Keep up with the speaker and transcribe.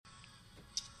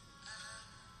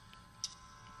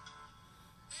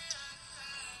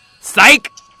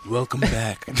Psych! Welcome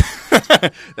back.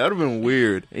 That would have been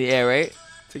weird. Yeah, right?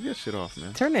 Take that shit off,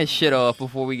 man. Turn that shit off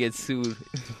before we get sued.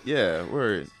 Yeah,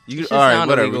 word. It All right, sound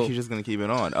whatever. illegal. You're just going to keep it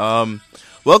on.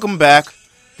 Welcome back.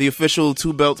 The official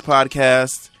Two Belts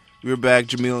podcast. We're back.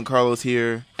 Jamil and Carlos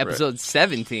here. Episode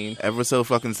 17. Episode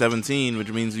fucking 17, which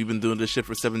means we've been doing this shit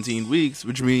for 17 weeks,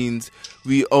 which means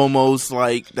we almost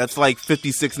that's like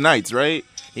 56 nights, right?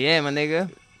 Yeah, my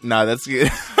nigga. Nah, that's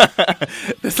good.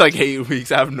 That's like 8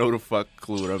 weeks. I have no fuck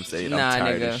clue what I'm saying. Nah, I'm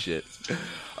tired nigga. of shit.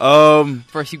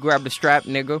 First you grab the strap,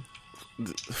 nigga.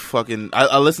 Fucking,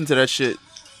 I listened to that shit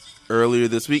earlier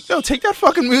this week. Yo, take that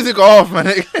fucking music off,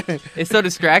 man. It's so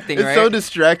distracting, It's right? so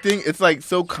distracting. It's like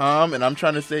so calm, and I'm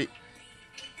trying to say,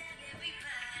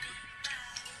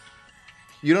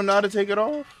 you don't know how to take it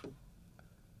off?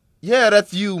 Yeah,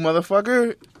 that's you,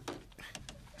 motherfucker.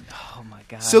 Oh my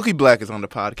god. Silky Black is on the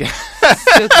podcast.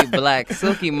 Silky Black.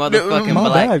 Silky motherfucking My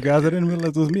black. bad, guys. I didn't realize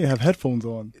it was me. I have headphones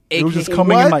on. It was just AKA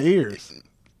coming what? in my ears.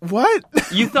 What?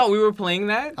 You thought we were playing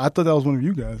that? I thought that was one of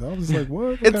you guys. I was just like,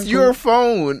 what? It's Okay, your cool.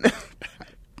 phone.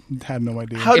 Had no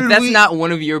idea. How If did that's we? not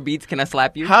one of your beats, can I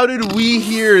slap you? How did we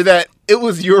hear that it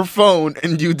was your phone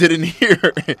and you didn't hear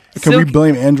it? Can we Silky-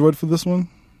 blame Android for this one?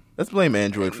 Let's blame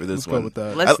Android for this Let's one. go with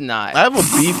that. Let's not. I have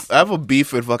a beef. I have a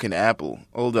beef with fucking Apple.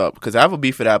 Hold up, because I have a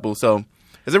beef with Apple. So,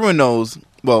 as everyone knows,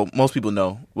 well, most people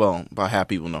know. Well, about half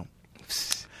people know.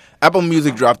 Apple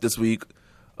Music dropped this week.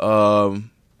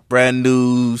 Brand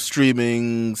new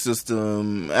streaming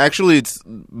system. Actually, it's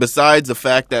besides the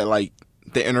fact that like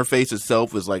the interface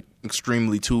itself is like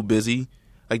extremely too busy.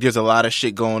 Like, there's a lot of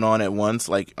shit going on at once.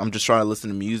 Like, I'm just trying to listen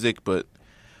to music, but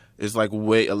there's like a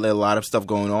lot of stuff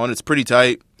going on. It's pretty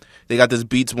tight. They got this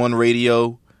Beats One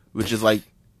radio, which is like,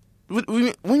 what do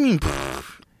you mean?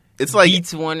 It's like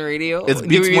Beats One Radio? It's Do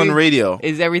Beats we One really- radio.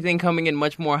 Is everything coming in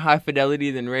much more high fidelity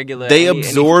than regular? They any-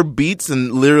 absorb beats,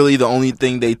 and literally the only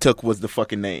thing they took was the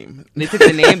fucking name They took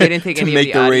the name, they didn't take to any make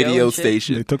of the the audio radio and shit?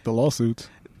 station. They took the lawsuits.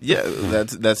 Yeah,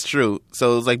 that's true.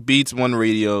 So it's like Beats One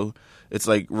radio. It's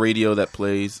like radio that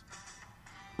plays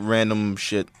random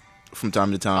shit from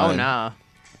time to time. Oh, nah.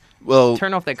 Well,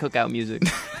 Turn off that cookout music.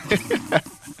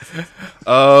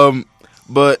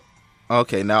 but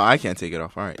okay, now I can't take it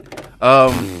off. All right.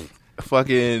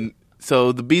 Fucking.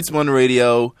 So the Beats One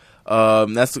radio.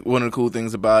 That's one of the cool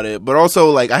things about it. But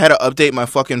also, like, I had to update my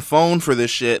fucking phone for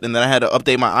this shit, and then I had to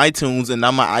update my iTunes, and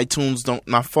now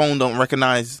my phone don't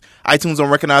recognize iTunes don't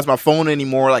recognize my phone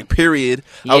anymore. Like, period.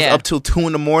 I was Yeah. up till 2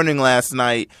 a.m. last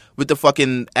night with the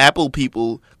fucking Apple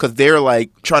people because they're like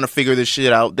trying to figure this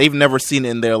shit out. They've never seen it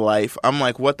in their life. I'm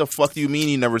like, what the fuck do you mean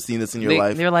you never seen this in your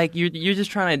life? They're like, you're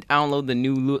just trying to download the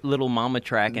new Little Mama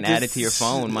track and add it to your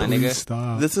phone, my Please nigga.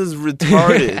 stop. This is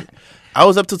retarded. I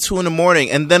was up till 2 a.m,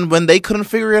 and then when they couldn't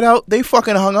figure it out, they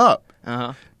fucking hung up.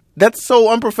 Uh-huh. That's so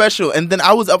unprofessional. And then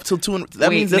I was up till 2. That Wait,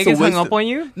 means that's niggas a waste. hung up on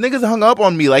you? Niggas hung up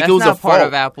on me like That's it was not a part fault.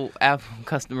 of Apple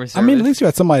customer service. I mean, at least you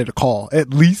had somebody to call.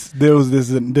 At least there's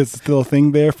still a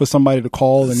thing there for somebody to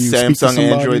call and you speak to Samsung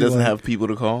somebody. Android doesn't like- have people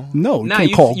to call. No, you No,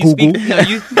 can't call Google. Speak, no,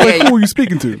 you, Like, who are you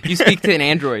speaking to? you speak to an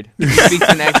Android. You speak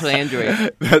to an actual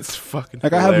Android. That's fucking.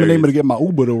 Like, I haven't been able to get my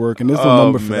Uber to work, and there's no Oh,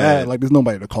 number for man. that. Like, there's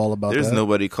nobody to call about There's that.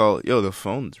 nobody call. Yo, the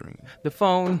phone's ringing. The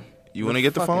phone. You want to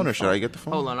get the phone, fucking or should I get the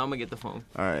phone? Hold on, I'm gonna get the phone.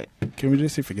 All right. Can we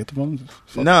just say forget the phone?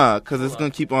 Fuck. Nah, because it's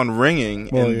gonna keep on ringing,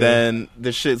 Well, and yeah. then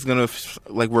the shit's gonna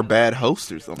like we're bad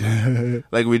hosts or something.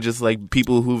 Like we just like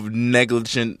people who've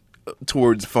negligent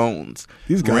towards phones.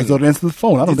 These guys Ring. don't answer the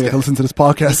phone. I don't These think I can guys- listen to this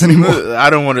podcast anymore.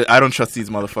 I don't trust these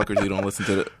motherfuckers who don't listen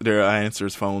to their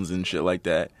answers phones and shit like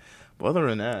that. But other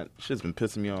than that, shit's been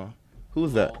pissing me off. Who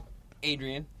was that?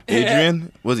 Adrian.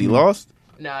 Adrian? Was he lost?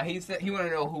 Nah, he said he wanted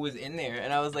to know who was in there,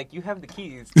 and I was like, "You have the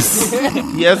keys."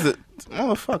 He has the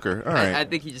motherfucker. All right, I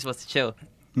think he just wants to chill.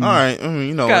 all right. I mean,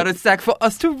 you know, Got a sack for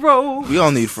us to roll. we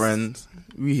all need friends.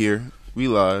 We here. We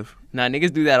live. Nah,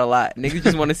 niggas do that a lot. Niggas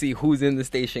just want to see who's in the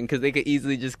station because they could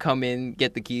easily just come in,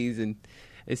 get the keys, and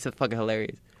it's so fucking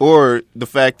hilarious. Or the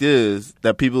fact is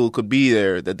that people could be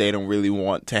there that they don't really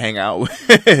want to hang out with.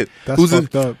 That's who's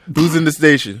fucked up. Who's in the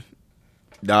station?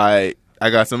 I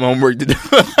got some homework to do.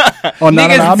 Oh, no,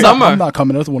 Nigga, no, it's no, summer. I'm not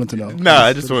coming. I just wanted to know. Nah,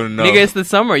 I just want to know. Nigga, it's the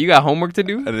summer. You got homework to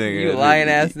do? I think You lying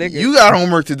ass nigga. You got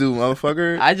homework to do,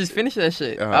 motherfucker. I just finished that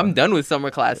shit. Uh-huh. I'm done with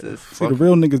summer classes. See, the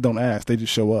real niggas don't ask. They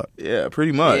just show up. Yeah,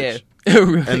 pretty much. Yeah.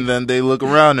 And then they look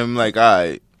around and like, all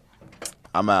right,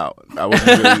 I'm out. I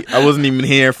wasn't even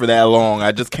here for that long.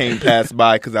 I just came past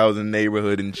by because I was in the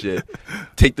neighborhood and shit.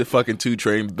 Take the fucking 2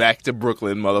 train back to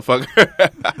Brooklyn, motherfucker.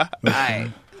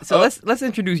 Alright. So let's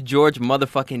introduce George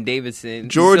motherfucking Davidson.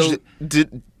 George, So,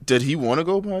 did he want to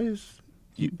go by his?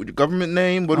 government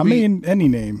name? What I mean, any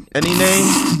name. Any name?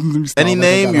 Let me stop. Any Like, I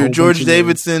name? got a You're whole George bunch of names.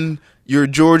 Davidson. You're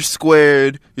George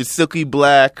Squared. You're Silky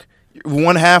Black.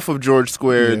 One half of George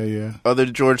Squared. Yeah. Other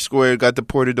George Squared got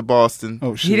deported to Boston.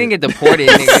 Oh shit. He didn't get deported,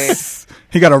 nigga.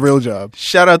 He got a real job.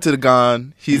 Shout out to the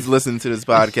Gon. He's listening to this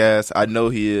podcast. I know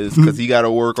he is because he got to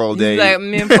work all day. He's like,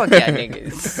 man, fuck that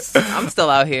niggas. I'm still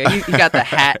out here. He got the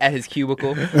hat at his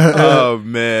cubicle. Oh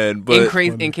man! But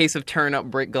In case of turn up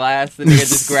brick glass, the nigga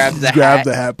just grabs the Grab hat.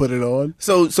 the hat, put it on.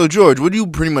 so George, what do you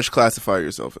pretty much classify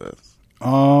yourself as?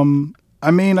 I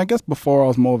mean, I guess before I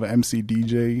was more of an MC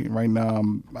DJ. Right now,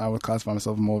 I would classify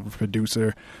myself more of a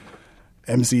producer,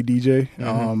 MC DJ.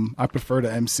 I prefer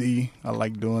to MC. I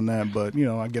like doing that, but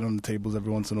I get on the tables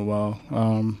every once in a while.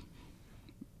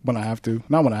 When I have to,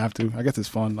 not when I have to. I guess it's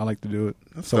fun. I like to do it.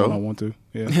 So when I want to.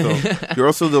 Yeah. So, you're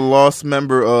also the lost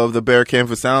member of the Bear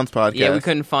Canvas Sounds podcast. Yeah, we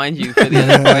couldn't find you for the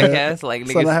other podcast. Like,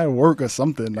 So I niggas, had work or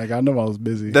something. Like I know I was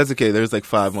busy. That's okay. There's like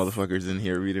 5 motherfuckers in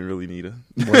here. We didn't really need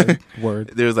a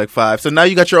Word. There's like 5. So now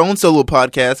you got your own solo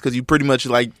podcast because you pretty much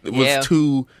like it was Yeah.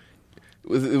 too.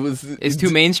 it's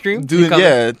too mainstream. Doing You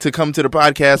come- to come to the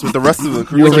podcast with the rest of the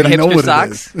crew. You With your already know hipster what it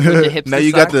socks. is. With your hipster Now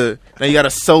you socks. got a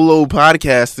solo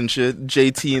podcast and shit.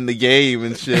 JT in the game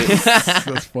and shit.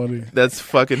 That's funny. That's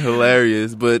fucking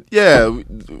hilarious. But yeah,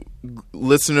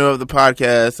 listener of the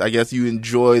podcast, I guess you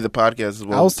enjoy the podcast as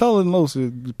well. I was telling Los, the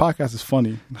podcast is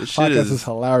funny. The shit podcast is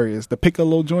hilarious. The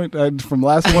Piccolo joint from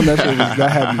last one, that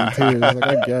had me in tears. Like,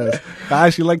 I guess. I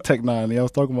actually like Tech Nine. I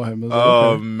was talking about him. I was like, Oh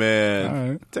okay. man, All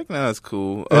right. Tech Nine's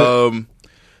cool.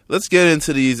 Let's get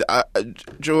into these.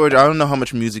 George, I don't know how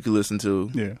much music you listen to.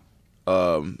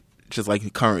 Yeah. Just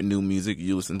like current new music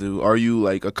you listen to. Are you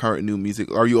like a current new music?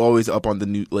 Are you always up on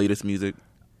the latest music?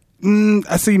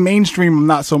 I see mainstream. I'm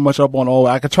not so much up on all.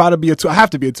 I could try to be I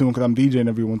have to be a tune because I'm DJing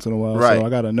every once in a while. Right. So I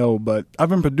gotta know. But I've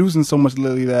been producing so much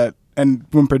lately that, and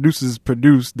when producers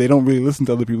produce, they don't really listen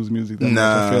to other people's music that much.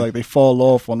 Nah. I feel like they fall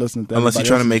off on listening to Unless you're everybody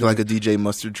trying to else's make like music. a DJ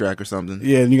Mustard track or something.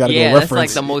 Yeah, and you gotta Yeah, go that's like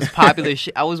reference. the most popular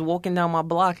shit. I was walking down my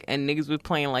block and niggas was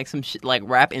playing like some shit, like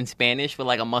rap in Spanish with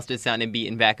like a mustard sounding beat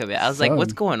in back of it. I was like, Son.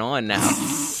 what's going on now?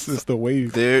 It's the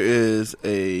wave. There is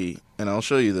and I'll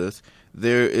show you this.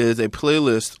 There is a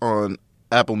playlist on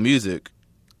Apple Music.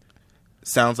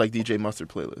 Sounds like DJ Mustard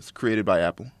playlist created by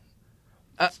Apple.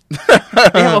 They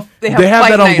have They have Fight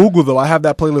that on Night. Google though. I have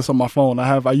that playlist on my phone.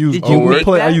 I use Did you Google make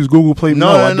Play. that? I use Google Play. No,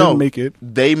 I didn't make it.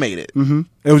 They made it.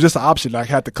 It was just an option. I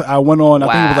had to. I went on. I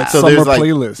think it was like Wow. So summer there's like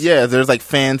playlist. yeah, there's like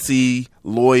Fancy,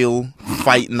 Loyal,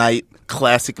 Fight Night,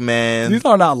 Classic Man. These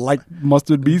are not like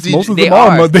mustard beats. These- Most of they them are.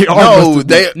 are. But they are. No, mustard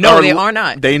they beats. No, they are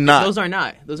not. They not. Those are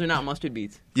not. Those are not mustard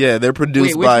beats. Yeah, they're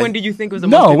produced Wait, which by. one did you think was a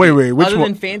No, mustard wait, beat? wait, which Other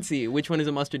one? than Fancy, which one is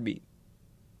a mustard beat?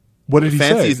 What did he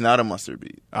Fancy's say? not a mustard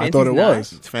beat. I thought it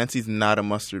Fancy's not? was. Fancy's not a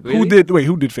mustard beat. Really? Who did? Wait,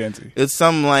 who did Fancy? It's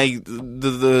some like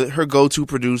the her go to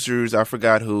producers. I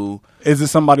forgot who. Is it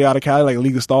somebody out of Cali, like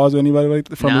League of Stars or anybody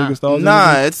like from Nah. League of Stars? or Nah,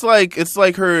 anything? it's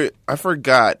like her. I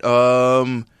forgot.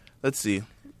 Let's see.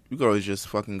 You can always just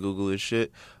fucking Google this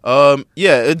shit.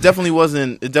 Yeah, it definitely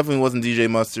wasn't. It definitely wasn't DJ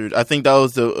Mustard. I think that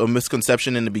was a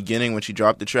misconception in the beginning when she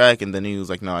dropped the track, and then he was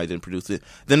like, "No, I didn't produce it."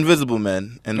 The Invisible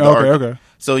Men and the Okay.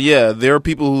 So yeah, there are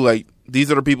people who like.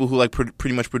 These are the people who like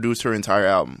pretty much produced her entire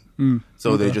album.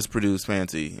 So they just produce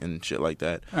Fancy and shit like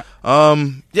that.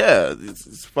 Yeah,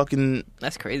 it's fucking.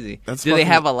 That's crazy. That's Do they fucking-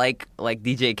 have a like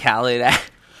DJ Khaled?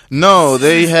 No,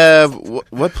 they have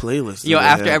what playlist? do Yo, they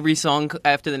after have? every song,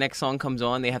 after the next song comes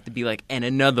on, they have to be like, and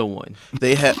another one.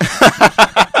 They have.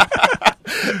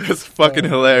 It's fucking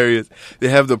hilarious. They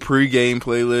have the pre-game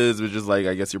playlist, which is like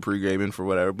I guess you're pre-gaming for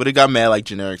whatever. But it got mad like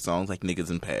generic songs like "Niggas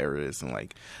in Paris" and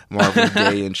like Marvin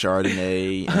Gaye and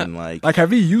Chardonnay and like. Like,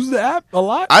 have you used the app a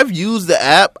lot? I've used the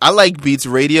app. I like Beats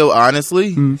Radio.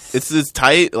 Honestly, it's just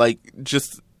tight. Like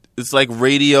just it's like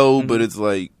radio, but it's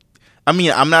like. I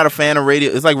mean, I'm not a fan of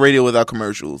radio. It's like radio without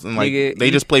commercials, and like Nigga, they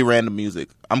you- just play random music.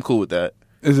 I'm cool with that.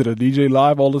 Is it a DJ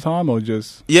live all the time or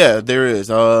just? Yeah, there is.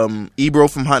 Ebro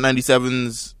from Hot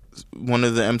 97's one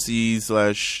of the MCs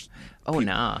slash. Oh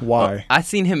nah. Why? I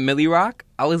seen him Millie Rock.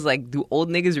 I was like, do old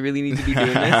niggas really need to be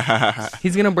doing this?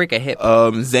 He's gonna break a hip.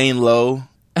 Zane Lowe,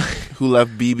 who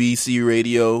left BBC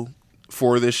Radio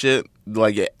for this shit.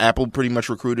 Like Apple pretty much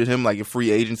recruited him like a free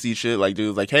agency shit. Like dude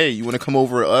was like, hey, you want to come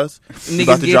over to us? We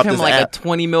about Niggas to gave drop him this like app. a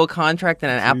 20 mil contract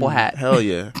and an Apple hat. Hell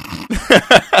yeah.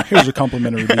 Here's your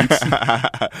complimentary beats.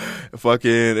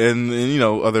 Fucking and you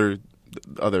know other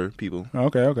other people.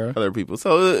 Okay. Other people.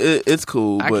 So it's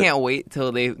cool. I but can't wait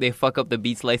till they fuck up the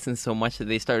Beats license so much that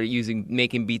they started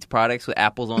making Beats products with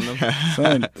apples on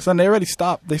them. Son, they already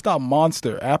stopped. They stopped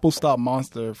Monster. Apple stopped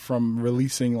Monster from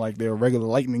releasing like their regular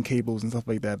lightning cables and stuff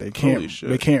like that. They Holy can't.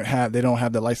 shit. They don't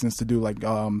have the license to do like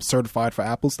certified for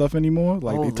Apple stuff anymore.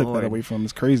 Like Oh, they took Lord. that away from them.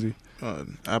 It's crazy.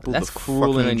 Apple, That's the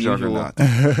cruel and fucking unusual.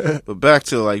 juggernaut. But back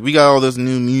to like we got all this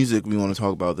new music we want to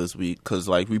talk about this week because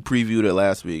like we previewed it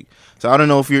last week. So I don't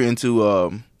know if you're into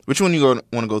which one you want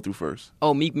to go through first.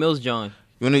 Oh, Meek Mill's John.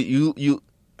 You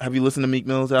have you listened to Meek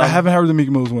Mill's album? I haven't heard the Meek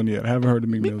Mill's one yet.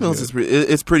 Meek Mill's is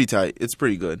it's pretty tight. It's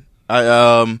pretty good.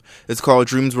 It's called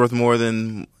Dreams Worth More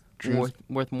Than.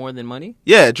 Worth more than money?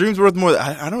 Yeah, Dreams Worth More.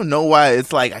 I don't know why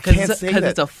it's like I can't say Because that.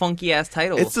 it's a funky ass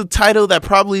title. It's a title that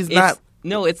probably is not.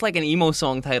 No, it's like an emo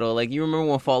song title. Like you remember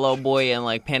when Fall Out Boy and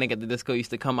like Panic at the Disco used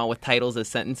to come out with titles as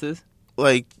sentences?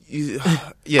 Like, yeah.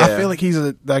 I feel like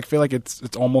I feel like it's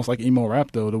almost like emo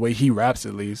rap though. The way he raps,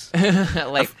 at least.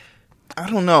 Like I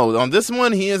don't know. On this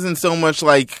one, he isn't so much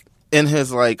like in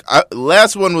his like.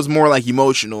 Last one was more like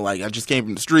emotional. Like I just came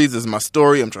from the streets. This is my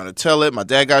story. I'm trying to tell it. My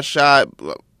dad got shot.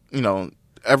 You know,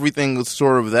 everything was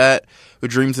sort of that. With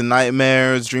Dreams and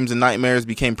Nightmares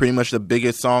became pretty much the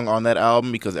biggest song on that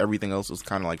album because everything else was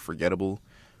kind of like forgettable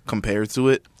compared to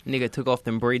it. nigga took off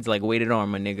them braids like weighted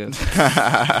armor, nigga.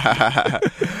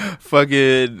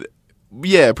 Fucking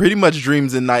yeah, pretty much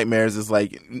Dreams and Nightmares is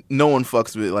like no one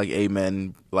fucks with like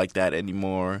Amen like that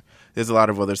anymore. There's a lot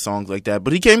of other songs like that,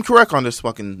 but he came correct on this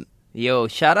fucking Yo,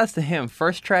 shout outs to him.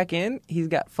 First track in, he's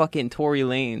got fucking Tory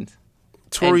Lanez.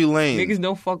 Tory And Lanez. Niggas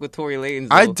don't fuck with Tory Lanez.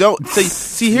 I though. don't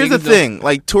see. Here's the Niggas don't- thing: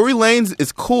 like Tory Lanez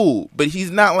is cool, but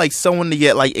he's not like someone to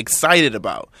get like excited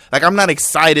about. Like I'm not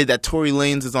excited that Tory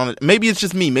Lanez is on it. Maybe it's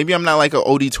just me. Maybe I'm not like an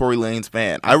OD Tory Lanez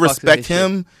fan. I fucks with respect his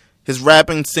him, his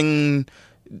rapping, singing,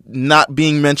 not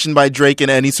being mentioned by Drake in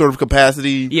any sort of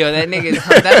capacity. Yo, that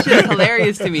shit is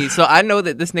hilarious to me. So I know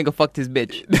that this nigga fucked his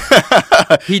bitch.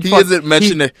 He isn't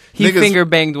mentioned it. He Niggas- finger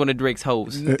banged one of Drake's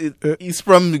hoes. He's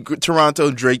from Toronto.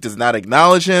 Drake does not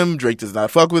acknowledge him. Drake does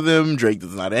not fuck with him. Drake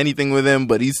does not anything with him.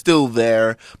 But he's still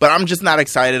there. But I'm just not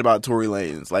excited about Tory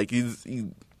Lanez. Like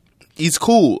he's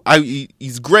cool.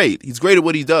 He's great. He's great at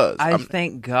what he does. I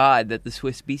thank God that the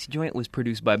Swiss Beats joint was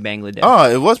produced by Bangladesh. Oh,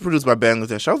 it was produced by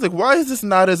Bangladesh. I was like, why is this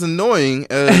not as annoying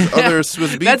as other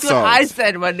Swiss Beats That's songs? what I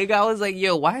said, my nigga. I was like,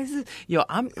 yo, why is this? Yo,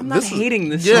 I'm not hating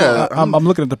this yeah. song. I'm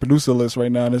looking at the producer list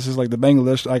right now, and it's just like the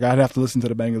Bangladesh. Like I'd have to listen to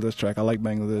the Bangladesh track. I like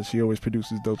Bangladesh. He always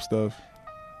produces dope stuff.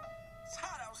 It's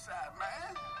hot outside,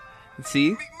 man. See?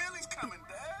 Meek Millie's coming,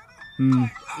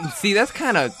 Dad. See, that's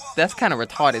kind of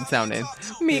retarded sounding.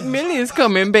 Meek Millie is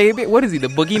coming, baby. What is he, the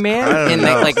I boogeyman don't in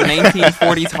know. like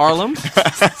 1940s Harlem?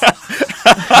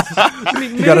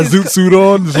 Meek He got a Millie's zoot suit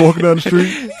on, just walking down the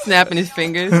street. snapping his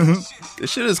fingers.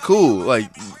 This shit is cool.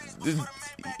 Like,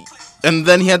 and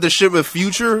then he had the shit with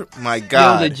Future. My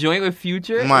God. Yo, the joint with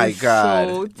Future. My is God.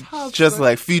 so tough, Just bro.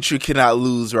 like Future cannot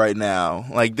lose right now.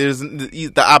 Like there's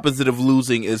the opposite of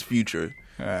losing is Future.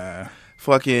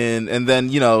 Fucking and then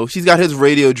she's got his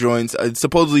radio joints.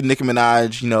 Supposedly Nicki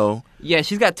Minaj. Yeah,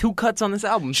 she's got 2 cuts on this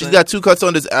album. She's son. got 2 cuts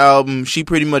on this album. She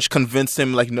pretty much convinced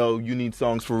him like, no, you need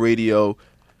songs for radio.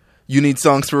 You need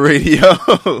songs for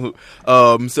radio.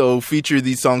 So feature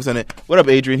these songs on it. What up,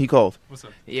 Adrian? He called. What's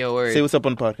up? Yo, word. Say what's up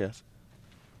on the podcast.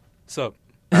 What's up?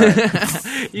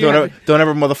 You know, Don't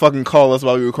ever motherfucking call us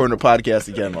while we recording a podcast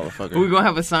again, motherfucker. we're gonna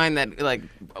have a sign that like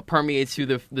permeates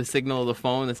through the signal of the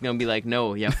phone. That's gonna be like,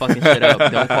 no, yeah, fucking shit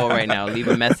up. Don't call right now. Leave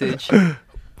a message.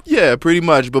 Yeah, pretty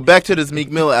much. But back to this Meek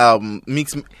Mill album. Meek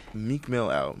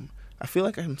Mill album. I feel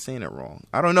like I'm saying it wrong.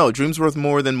 I don't know. Dreams Worth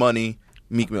More Than Money.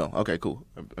 Meek Mill. Okay, cool.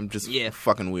 I'm just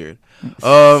fucking weird.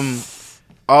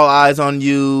 All Eyes on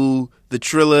You. The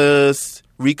Trillist.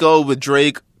 Rico with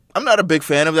Drake. I'm not a big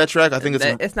fan of that track. I think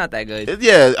It's not that good.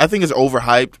 I think it's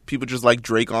overhyped. People just like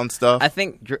Drake on stuff. I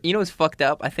think what's fucked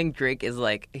up. I think Drake is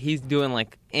like he's doing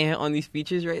like on these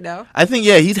features right now. I think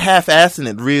he's half-assing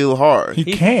it real hard. He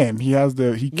can. He has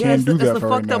the. He Yeah, can do that's that the for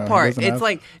fucked right up now. He part. doesn't It's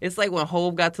have- like when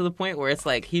Hove got to the point where it's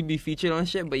like he'd be featured on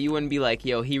shit, but you wouldn't be like,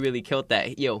 yo, he really killed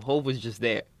that. Yo, Hove was just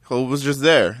there. Hope was just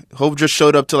there. Hope just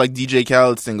showed up to like DJ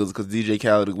Khaled singles because DJ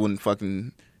Khaled wouldn't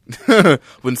fucking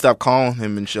wouldn't stop calling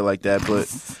him and shit like that. But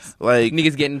like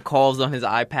Niggas getting calls on his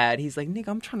iPad. He's like, nigga,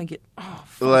 I'm trying to get. Oh,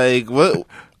 fuck. like what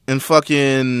in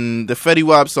fucking the Fetty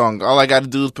Wap song? All I got to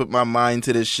do is put my mind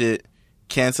to this shit.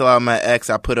 Cancel out my ex.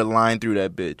 I put a line through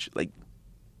that bitch. Like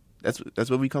that's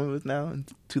what we coming with now in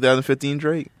 2015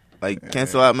 Drake. Like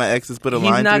cancel out my exes. Put a He's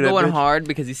line not through going that bitch. hard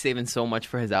because he's saving so much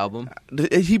for his album.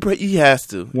 He has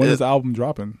to. When is the album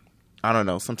dropping? I don't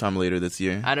know, sometime later this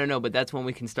year. I don't know, but that's when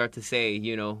we can start to say,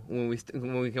 you know, when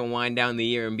we can wind down the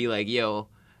year and be like, yo,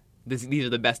 these are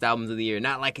the best albums of the year.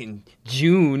 Not like in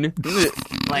June.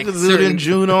 Like Niggas do it in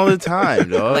June all the time,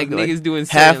 dog. like niggas doing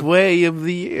halfway of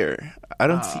the year. I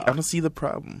don't see the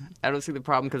problem. I don't see the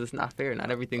problem because it's not fair.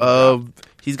 Not everything.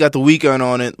 He's got The Weeknd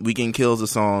on it. Weeknd Kills a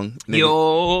song.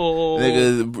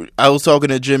 Nigga, I was talking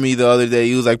to Jimmy the other day.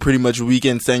 He was like, pretty much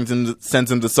Weeknd sends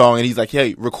him the song, and he's like,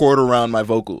 hey, record around my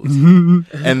vocals, and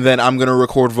then I'm gonna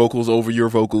record vocals over your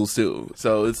vocals too.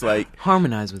 So it's like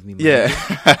harmonize with me, man.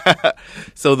 Yeah.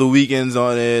 So The Weeknd's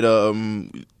on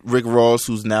it. Rick Ross,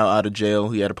 who's now out of jail,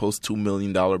 he had to post $2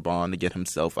 million bond to get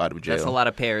himself out of jail. That's a lot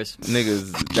of pairs.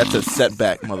 Niggas, that's a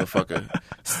setback, motherfucker.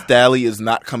 Stally is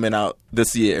not coming out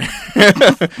this year.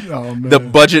 Oh, man. The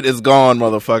budget is gone,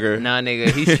 motherfucker. Nah, nigga.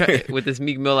 He's with this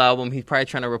Meek Mill album, he's probably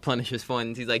trying to replenish his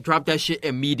funds. He's like, drop that shit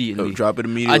immediately. Yo, drop it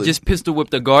immediately. I just pistol whipped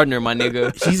the gardener, my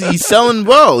nigga. He's selling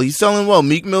well. He's selling well.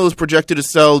 Meek Mill is projected to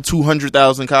sell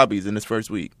 200,000 copies in his first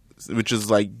week, which is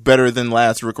like better than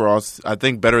last Rick Ross. I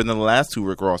think better than the last 2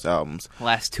 Rick Ross albums.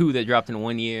 Last 2 that dropped in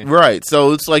 1 year. Right.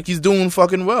 So it's like he's doing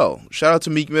fucking well. Shout out to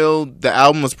Meek Mill. The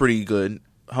album was pretty good.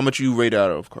 How much you rate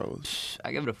out of, Carlos?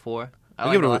 I give it a 4. I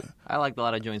liked a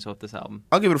lot of joints off this album.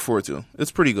 I'll give it a 4 too.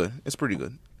 It's pretty good.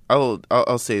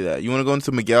 I'll say that. You want to go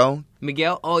into Miguel?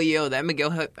 Miguel, oh yo, that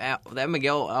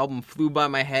Miguel album flew by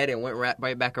my head and went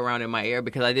right back around in my ear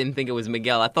because I didn't think it was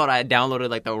Miguel. I thought I had downloaded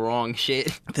like the wrong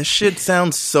shit. This shit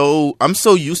sounds so. I'm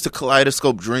so used to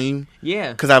Kaleidoscope Dream.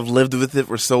 Yeah, because I've lived with it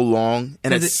for so long,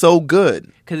 and it's so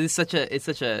good. Because it's such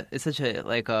a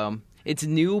like it's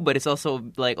new, but it's also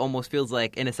like almost feels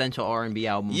like an essential R&B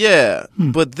album. Yeah,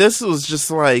 but this was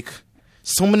just like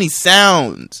so mmany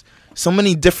sounds. So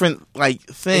many different like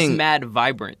things. It's mad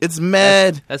vibrant. It's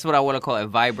mad. That's what I want to call it,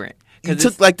 vibrant. You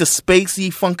took like the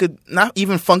spacey not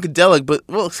even funkadelic, but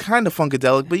well, it's kind of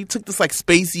funkadelic. But you took this like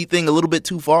spacey thing a little bit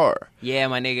too far. Yeah,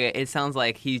 my nigga. It sounds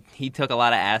like he took a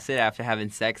lot of acid after having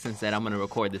sex and said, "I'm gonna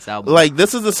record this album." Like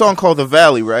this is a song called "The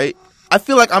Valley," right? I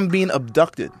feel like I'm being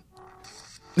abducted.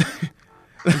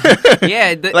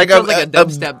 Yeah, like a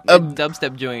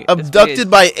dubstep joint.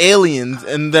 Abducted by aliens,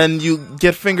 and then you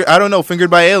get fingered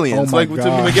by aliens. Like with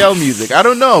the Miguel music. I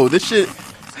don't know. This shit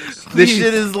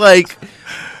is like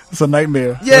it's a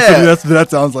nightmare. Yeah, that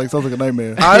sounds like a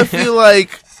nightmare. I feel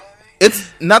like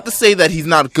it's not to say that he's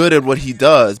not good at what he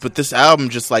does, but this album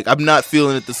just like I'm not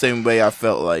feeling it the same way I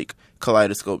felt like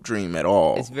Kaleidoscope Dream at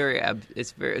all.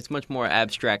 It's much more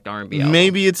abstract R&B album.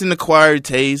 Maybe it's an acquired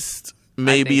taste.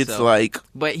 Maybe it's so. like...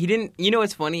 But he didn't... You know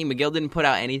what's funny? Miguel didn't put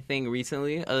out anything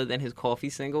recently other than his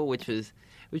Coffee single, which is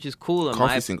cool in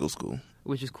Coffee single's cool.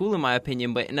 Which is cool in my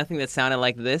opinion, but nothing that sounded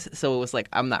like this, so it was like,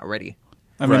 I'm not ready.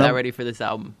 I'm not ready for this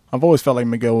album. I've always felt like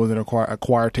Miguel was an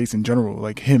acquired taste in general,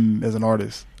 like him as an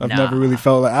artist. I've never really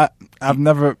felt like... I've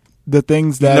never... The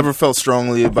things that... You never felt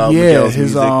strongly about Miguel's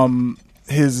music?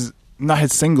 His... Not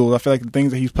his singles. I feel like the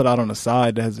things that he's put out on the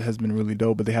side has been really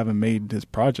dope, but they haven't made his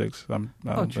projects.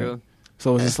 True.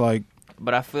 So it's just like...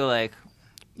 But I feel like,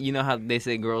 you know how they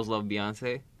say girls love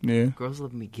Beyonce? Yeah. Girls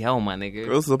love Miguel, my nigga.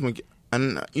 Girls love Miguel.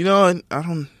 And, you know, I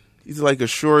don't... He's like a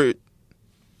short,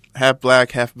 half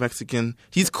black, half Mexican.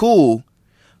 He's cool,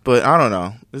 but I don't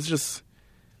know. It's just...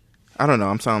 I don't know.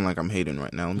 I'm sounding like I'm hating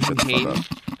right now. Let me shut the fuck up.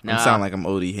 Nah. I'm sounding like I'm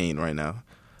OD hating right now.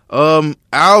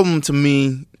 Album, to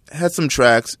me, had some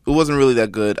tracks. It wasn't really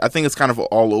that good. I think it's kind of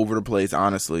all over the place,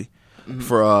 honestly.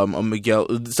 For a Miguel,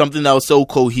 something that was so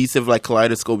cohesive like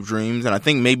Kaleidoscope Dreams, and I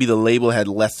think maybe the label had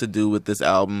less to do with this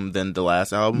album than the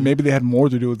last album. Maybe they had more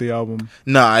to do with the album.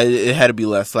 Nah, it had to be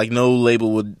less. Like no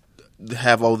label would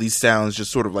have all these sounds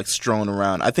just sort of like strewn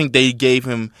around. I think they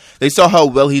saw how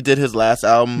well he did his last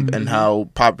album and how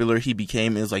popular he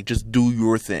became. Is like just do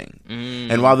your thing.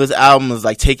 And while this album is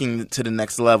like taking it to the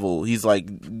next level, he's like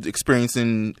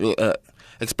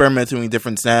experimenting with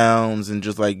different sounds and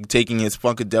just like taking his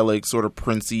funkadelic sort of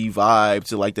Princey vibe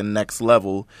to like the next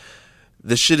level.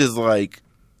 The shit is like,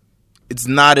 it's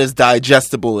not as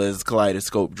digestible as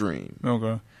Kaleidoscope Dream.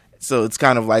 Okay. So it's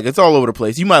kind of like, it's all over the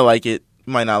place. You might like it,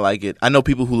 you might not like it. I know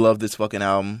people who love this fucking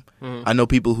album. I know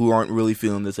people who aren't really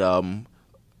feeling this album.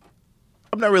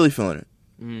 I'm not really feeling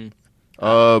it.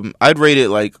 I'd rate it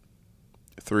like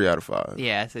 3 out of 5.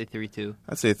 Yeah, I'd say 3 too.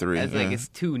 I'd say 3. It's like it's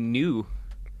too new.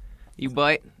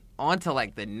 But on to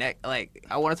like the next, like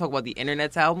I want to talk about the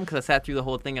Internet's album because I sat through the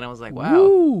whole thing and I was like, wow.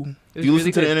 Do you really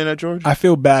listen to good. the Internet, George? I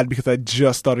feel bad because I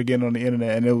just started getting on the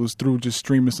internet and it was through just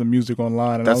streaming some music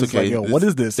online. And That's I was okay. like, yo, what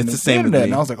is this? It's the same with internet.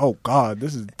 me. And I was like, oh God,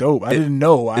 this is dope. I didn't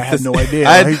know. I had no idea.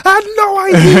 I had no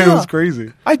idea. It was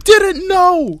crazy. I didn't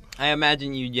know. I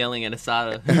imagine you yelling at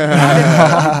Asada.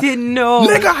 I didn't know.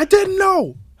 Nigga, I didn't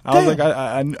know. I was like,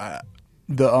 I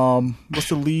the what's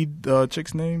the lead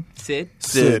chick's name? Sid.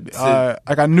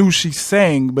 Like I knew she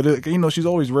sang, but she's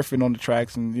always riffing on the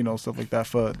tracks and stuff like that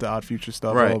for the Odd Future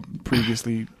stuff, Right. or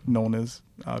previously known as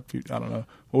Odd Future. I don't know.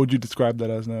 What would you describe that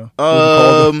as now?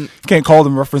 You can't call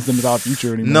them, reference them as Odd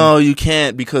Future anymore. No, you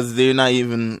can't, because they're not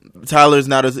even. Tyler's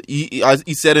not as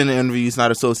he said in the interview, he's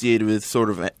not associated with sort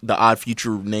of the Odd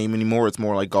Future name anymore. It's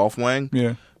more like Golf Wang.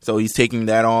 Yeah. So he's taking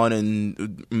that on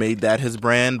and made that his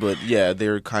brand. But yeah,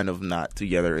 they're kind of not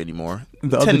together anymore.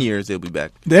 10 years they'll be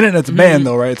back. The Internet's a band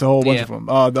though, right? It's a whole bunch Yeah. of them.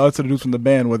 The other two dudes from the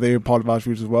band, were they part of Odd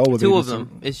Future as well? Were Two they of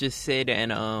them. It's just Sid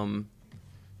and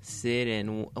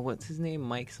what's his name?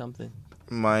 Mike something.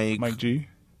 Mike G.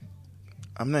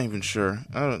 I'm not even sure.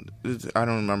 I don't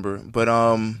remember. But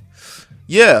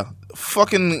yeah,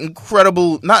 fucking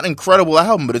incredible. Not incredible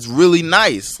album, but it's really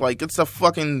nice. Like it's a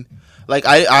fucking like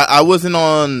I wasn't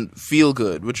on Feel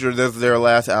Good, which is their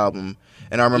last album,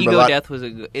 and I remember Ego Death was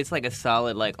it's like a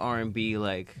solid like R&B,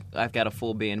 like I've got a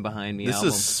full band behind me. This album.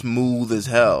 is smooth as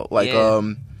hell. Like Yeah.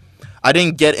 I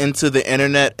didn't get into the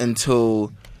internet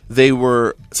until they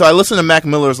were. So I listened to Mac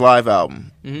Miller's live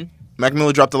album. Mhm. Mac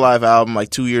Miller dropped a live album like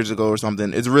 2 years ago or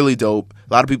something. It's really dope.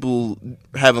 A lot of people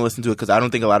haven't listened to it because I don't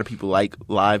think a lot of people like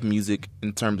live music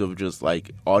in terms of just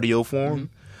like audio form.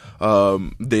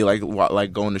 They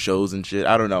like going to shows and shit.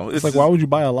 I don't know. It's like, why would you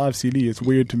buy a live CD? It's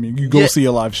weird to me. You go Yeah. see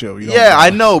a live show. You don't Yeah,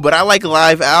 I know, but I like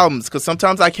live albums because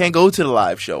sometimes I can't go to the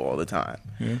live show all the time.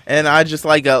 Yeah. And I just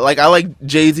I like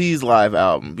Jay-Z's live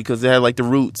album because they had like the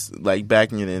roots like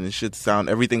backing it in and shit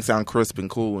everything sound crisp and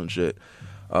cool and shit.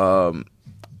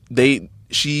 They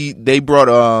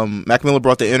brought Mac Miller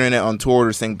brought the internet on tour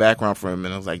to sing background for him,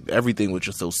 and it was like everything was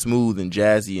just so smooth and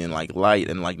jazzy and like light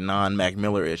and like non Mac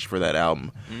Miller ish for that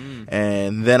album.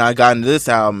 And then I got into this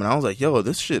album and I was like, yo,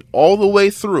 this shit all the way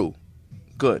through,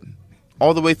 good,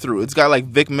 all the way through. It's got like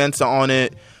Vic Mensa on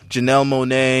it, Janelle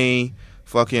Monáe,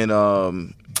 fucking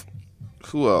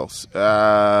who else?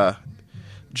 Janelle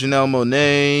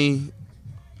Monáe.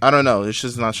 I don't know. It's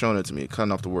just not showing it to me.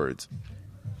 Cutting off the words.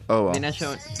 Oh, well. They're not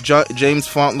showing. James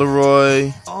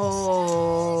Fauntleroy.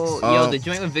 Yo, the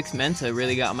joint with Vic Mensa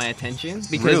really got my attention.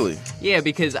 Because, Really? Yeah,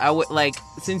 because I would like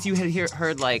since you had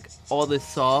heard like all this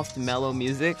soft, mellow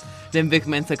music, then Vic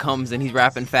Mensa comes and he's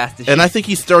rapping fast as shit. And I think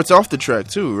he starts off the track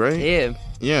too, right? Yeah.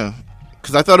 Yeah.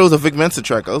 Because I thought it was a Vic Mensa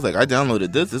track. I was like, I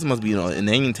downloaded this. This must be an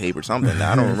inane tape or something.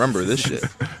 I don't remember this shit.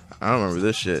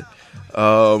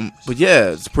 But yeah,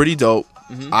 it's pretty dope.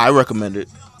 I recommend it.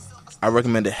 I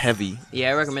recommend it heavy. Yeah,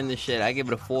 I recommend this shit. I give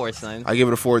it a 4, son. I give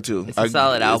it a 4 too. It's a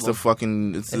solid album.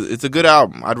 It's a good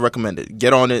album. I'd recommend it.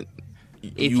 Get on it.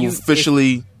 If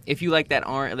you like that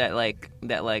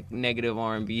negative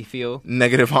R&B feel.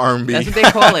 Negative R&B. That's what they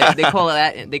call it.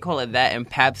 They call it that and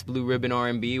Pabst Blue Ribbon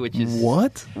R&B, which is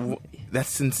What?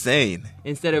 That's insane.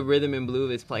 instead of rhythm and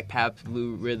blue, it's like Pabst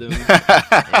Blue Rhythm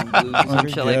and blues or some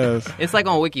shit like guess. it's like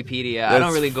on Wikipedia. I That's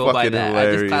don't really go by fucking that. I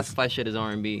hilarious. just classify shit as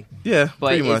R&B. Yeah, But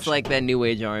pretty it's much. like that new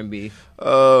age R&B.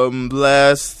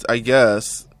 Last, I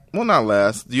guess. Well, not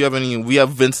last. Do you have any? We have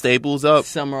Vince Staples up.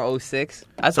 Summer 06.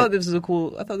 I thought this was a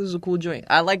cool joint.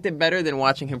 I liked it better than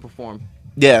watching him perform.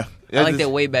 Yeah, I liked it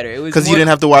way better. It was because you more- didn't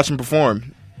have to watch him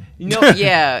perform.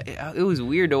 Yeah, it was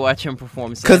weird to watch him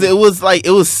perform. Because it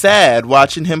was sad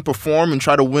watching him perform and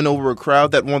try to win over a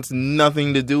crowd that wants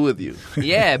nothing to do with you.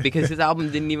 Yeah, because his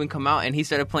album didn't even come out, and he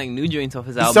started playing new joints off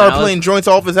his He album. started I was- playing joints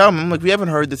off his album. I'm like, we haven't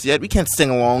heard this yet. We can't sing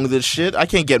along with this shit. I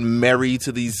can't get married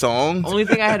to these songs. Only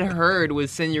thing I had heard was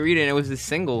Senorita, and it was his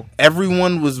single.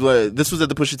 Everyone was this was at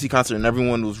the Pusha T concert, and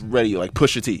everyone was ready. Like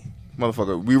Pusha T,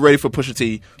 motherfucker, we ready for Pusha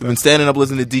T. We've been standing up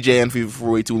listening to DJ Envy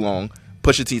for way too long.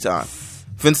 Pusha T time.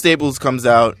 Vince Staples comes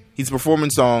out. He's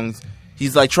performing songs.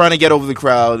 He's like trying to get over the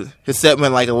crowd. His set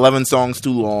went like 11 songs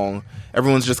too long.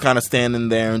 Everyone's just kind of standing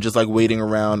there and just like waiting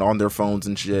around on their phones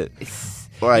and shit.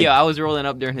 Like, Yeah, I was rolling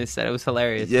up during his set. It was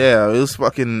hilarious. yeah, it was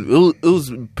fucking. It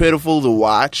was pitiful to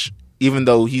watch. Even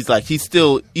though he's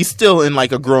still in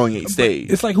like a growing stage.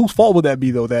 It's like, whose fault would that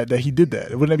be though? That he did that?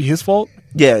 Wouldn't that be his fault?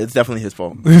 Yeah, it's definitely his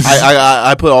fault.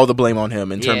 I put all the blame on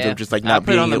him in terms Yeah. of just like I not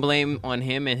put being. on the blame on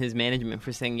him and his management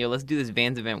for saying, "Yo, let's do this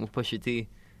Vans event with Pusha T."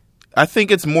 I think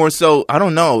it's more so. I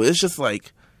don't know. It's just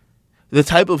like the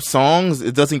type of songs.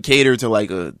 It doesn't cater to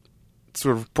like a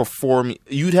sort of perform.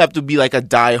 You'd have to be like a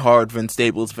diehard Vince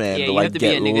Staples fan Yeah, to you like have to be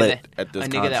a get nigga lit that at this a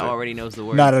nigga concert. that already knows the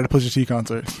words. Not at a Pusha T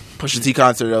concert. Pusha T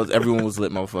concert. Everyone was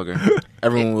lit, motherfucker.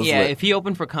 Everyone was yeah, lit. if he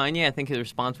opened for Kanye, I think his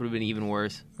response would have been even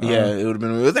worse. Yeah, it would have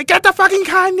been. It was like, get the fucking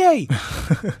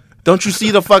Kanye. Don't you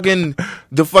see the fucking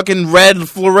the fucking red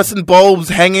fluorescent bulbs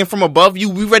hanging from above you.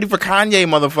 We ready for Kanye,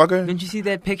 motherfucker. Didn't you see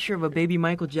that picture of a baby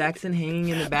Michael Jackson hanging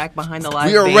in the back behind the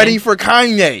live We are band? ready for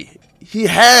Kanye. He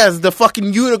has the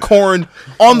fucking unicorn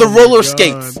on the roller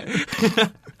skates.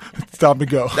 It's time to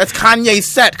go. That's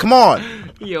Kanye's set. Come on.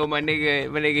 Yo, my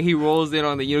nigga, he rolls in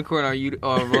on the unicorn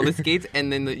on roller skates,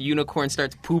 and then the unicorn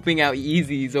starts pooping out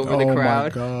Yeezys over the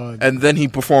crowd. Oh my god. And then he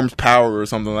performs Power or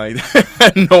something like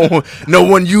that. no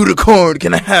one unicorn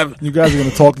can have. You guys are gonna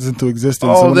talk this into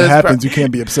existence. Oh, So when it that's happens, you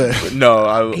can't be upset.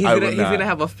 No, He's I would he's not. gonna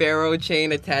have a pharaoh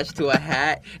chain attached to a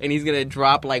hat, and he's gonna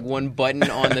drop like one button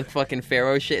on the fucking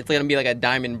pharaoh shit. It's gonna be like a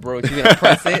diamond brooch. He's gonna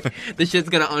press it. The shit's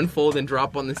gonna unfold and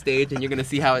drop on the stage, and you're gonna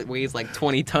see how it weighs like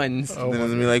 20 tons. Then it's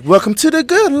gonna be like, welcome to the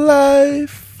good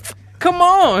life. Come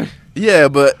on. Yeah,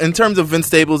 but in terms of Vince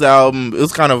Staples' album, it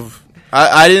was kind of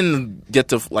I didn't get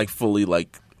to like fully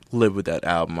like live with that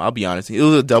album. I'll be honest. It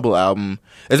was a double album.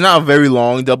 It's not a very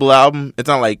long double album. It's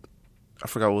not like I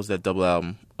forgot what was that double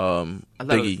album.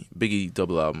 Biggie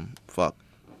double album. Fuck.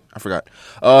 I forgot.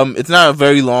 It's not a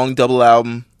very long double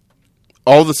album.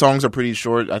 All the songs are pretty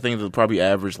short. I think the probably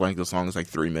average length of the song is like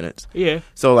 3 minutes. Yeah.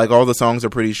 So like all the songs are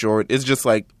pretty short. It's just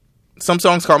like some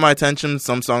songs caught my attention,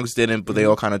 some songs didn't, but they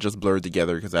all kind of just blurred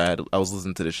together because I was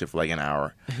listening to this shit for like an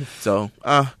hour. So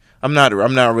I'm not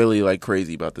really like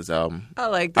crazy about this album. I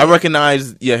like. I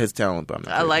recognize his talent, but I'm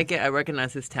not I crazy. like it. I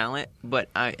recognize his talent, but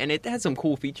and it has some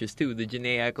cool features too. The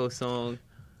Jhené Aiko song.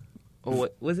 Or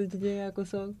what was it? The Jhené Aiko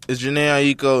song? It's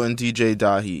Jhené Aiko and DJ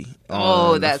Dahi.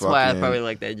 Oh, on that's the why I fucking- probably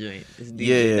like that joint. It's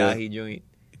DJ Yeah. Dahi joint.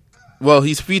 Well,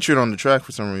 he's featured on the track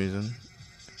for some reason.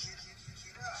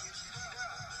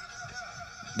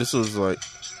 This was like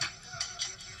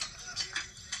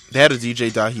they had a DJ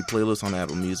Dahi playlist on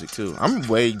Apple Music too. I'm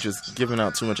way just giving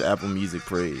out too much Apple Music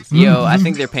praise. Yo, I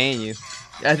think they're paying you.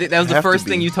 I think that was the Have to first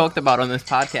be. thing you talked about on this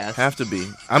podcast. Have to be.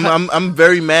 I'm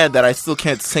very mad that I still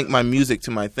can't sync my music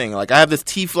to my thing. Like I have this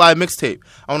T-Fly mixtape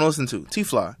I want to listen to.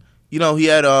 T-Fly. You know, he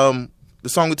had the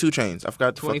song with 2 Chainz. I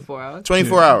forgot the 24 hours?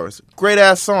 24 hours. Great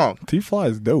ass song. T-Fly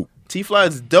is dope. T-Fly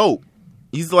is dope.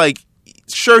 He's like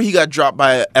sure he got dropped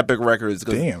by Epic Records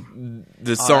cuz Damn.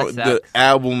 the song that the sucks.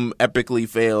 album epically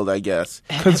failed, I guess.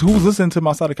 Because who's listening to him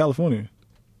outside of California?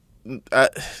 I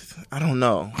don't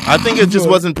know. I think it just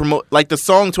wasn't like the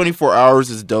song 24 Hours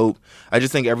is dope. I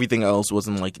just think everything else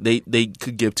wasn't like they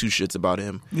could give 2 shits about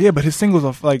him. Yeah, but his singles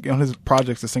are like on his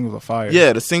projects. The singles are fire.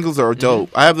 Yeah, the singles are dope.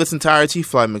 I have this entire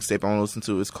T-Fly mixtape I want to listen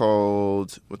to. It's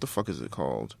called what the fuck is it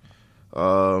called?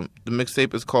 The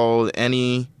mixtape is called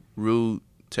Any Rute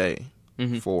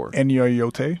 4.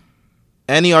 N.E.R.U.T.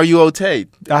 Any Are You Okay?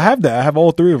 I have that. I have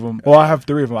all 3 of them. Well, I have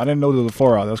 3 of them. I didn't know there was a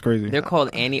 4 out. That's crazy. They're called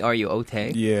Annie Are You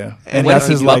Okay? Yeah, And and wait, that's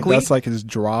he's his like Buckwheat? that's like his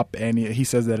drop. Annie, he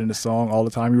says that in the song all the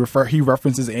time. He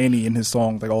references Annie in his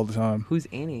songs like all the time. Who's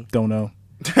Annie? Don't know.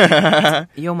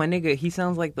 Yo, my nigga, he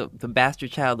sounds like the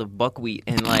bastard child of Buckwheat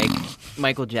and like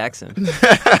Michael Jackson. This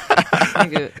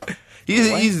nigga,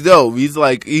 He's dope. He's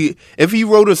like if he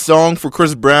wrote a song for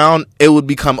Chris Brown, it would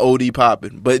become OD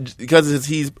poppin'. But because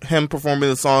he's him performing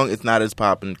the song, it's not as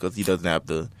poppin' because he doesn't have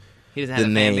the. he doesn't The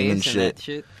have a fan name base and shit. that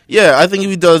shit. Yeah, I think if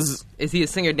he does. Is he a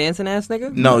singer dancing ass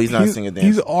nigga? No, he's not singing dance.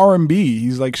 He's R&B.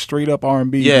 He's like straight up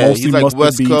R&B. Yeah, mostly he's like Mustard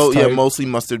West Beats Coast. Yeah, type. mostly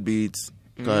mustard beats.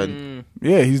 Go ahead. Mm.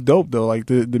 Yeah, he's dope though. Like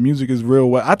the music is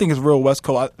real. I think it's real West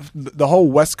Coast. The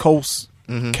whole West Coast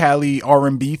Cali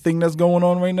R&B thing that's going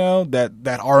on right now. That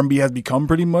R&B has become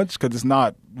pretty much because it's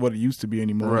not what it used to be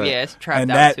anymore. Right. Yeah, it's trapped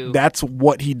And out too. that's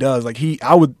what he does. Like he's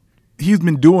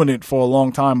been doing it for a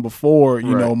long time before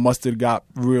you know Right. Mustard got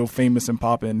real famous and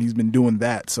popping. He's been doing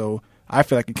that. So I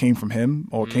feel like it came from him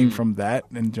or came from that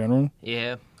in general.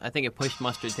 Yeah, I think it pushed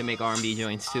Mustard to make R&B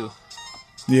joints too.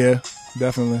 Yeah,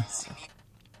 definitely.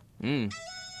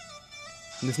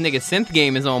 This nigga synth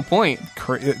game is on point.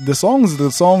 The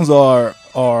songs are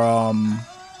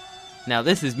Now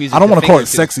this is music. I don't want to call it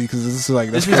finger to. sexy because this is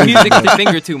like This that's is music to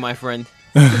finger to, my friend.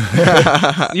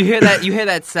 You hear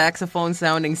that saxophone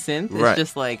sounding synth? It's Right.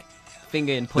 just like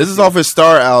finger and pussy. This is off his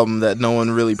Star album that no one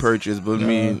really purchased, but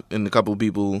me and a couple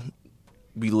people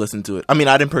we listened to it. I mean,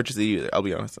 I didn't purchase it either. I'll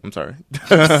be honest. I'm sorry,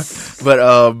 but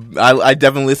I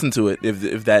definitely listened to it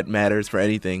if that matters for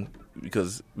anything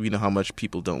because we know how much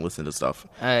people don't listen to stuff.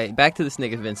 All right, back to this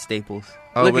nigga Vince Staples.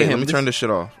 Oh Look wait, at him. let me turn this shit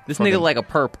off. This Fucking nigga like a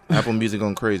perp. Apple Music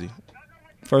going crazy.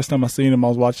 First time I seen him, I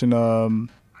was watching.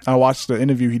 I watched the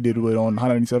interview he did with on Hot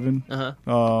 97. Uh-huh.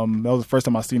 That was the first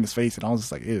time I seen his face, and I was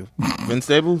just like, ew. Vince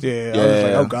Staples? Yeah, I was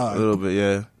like, oh, God. A little bit,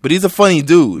 yeah. But he's a funny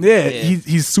dude. Yeah, Yeah.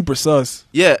 he's super sus.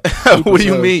 Yeah. What do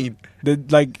you sus. mean?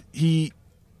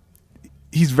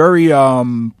 He's very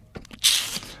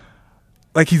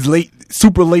like he's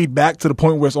super laid back to the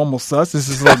point where it's almost sus. This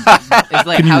is like, It's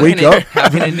like Can you how wake can up? how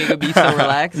can a nigga be so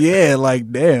relaxed? yeah,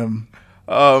 like damn.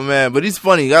 Oh man, but he's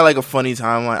funny. He got like a funny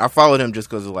timeline. I followed him just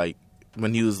because of like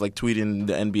when he was like tweeting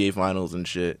the NBA finals and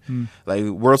shit. Like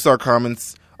World Star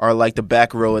comments are like the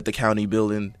back row at the county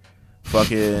building.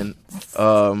 Fucking,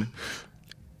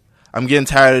 I'm getting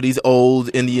tired of these old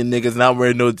Indian niggas not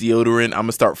wearing no deodorant. I'm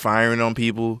gonna start firing on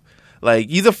people. Like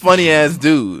he's a funny ass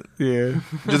dude. Yeah.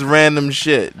 Just random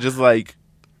shit. Just like,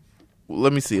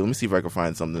 let me see if I can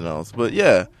find something else. But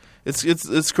yeah,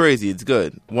 it's crazy. It's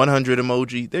good. 100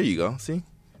 emoji. There you go. See,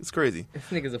 it's crazy. This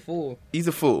nigga's a fool. He's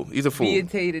a fool. He's a fool. Me and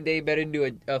Tay today better do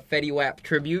a Fetty Wap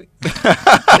tribute. This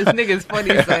nigga's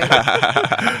funny as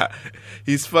hell.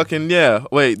 He's fucking, yeah.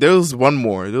 Wait, there was one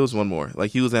more.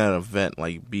 Like, he was at an event,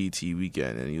 like, BET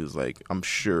weekend, and he was like, I'm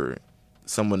sure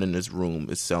someone in this room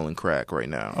is selling crack right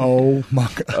now. Oh my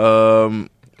god.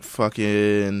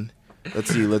 Fucking,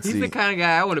 let's see. He's the kind of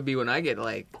guy I want to be when I get,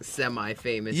 like,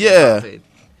 semi-famous. Yeah.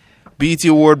 BET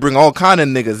Award bring all kind of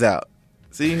niggas out.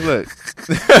 See, look.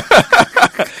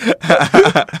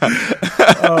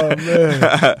 Oh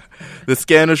man. The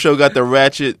Scandal Show got the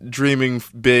Ratchet dreaming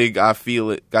big. I feel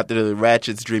it. Got the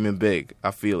Ratchets dreaming big.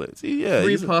 I feel it. See, yeah.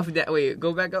 Free Puff Daddy. Wait,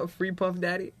 go back up. Free Puff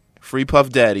Daddy. Free Puff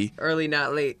Daddy. Early,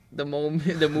 not late. The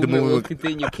movement will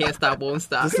continue. Can't stop, won't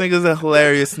stop. This nigga's a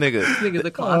hilarious nigga. This nigga's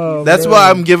a clock. Oh, That's man. why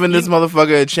I'm giving this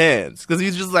motherfucker a chance. Because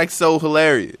he's just, like, so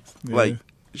hilarious. Yeah. Like,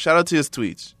 shout out to his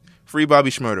tweets. Free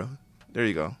Bobby Shmurda. There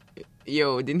you go.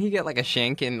 Yo, didn't he get like a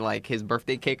shank in like his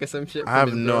birthday cake or some shit? I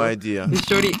have no idea.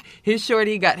 His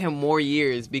shorty got him more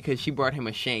years because she brought him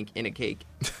a shank in a cake.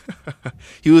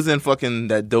 He was in fucking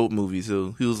that dope movie,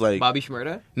 too. He was like... Bobby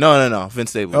Shmurda? No. Vince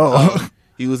Staples. Oh.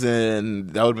 He was in...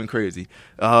 That would have been crazy.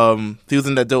 He was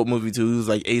in that dope movie, too. He was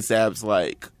like ASAP's,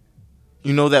 like...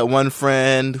 You know that one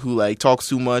friend who, like, talks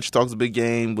too much, talks a big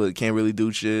game, but can't really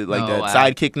do shit? Like Oh, that wow.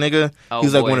 sidekick nigga? Oh,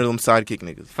 He's like boy. one of them sidekick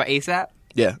niggas. For ASAP?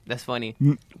 Yeah. That's funny.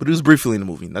 But he was briefly in the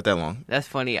movie. Not that long. That's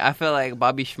funny. I feel like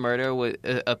Bobby Shmurda with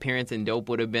appearance in Dope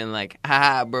would have been like,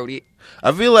 haha, Brody.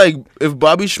 I feel like if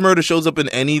Bobby Shmurda shows up in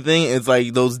anything, it's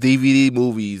like those DVD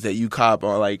movies that you cop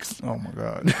are like... Oh my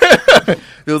god.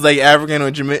 It was like African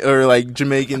or like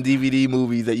Jamaican DVD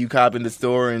movies that you cop in the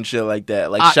store and shit like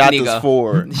that. Like Shot nigga. to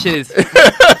 4. Shit is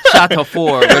Shot to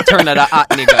 4, Return of the Hot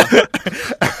Nigga.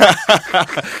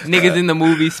 Niggas in the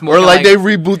movie smoking Or like they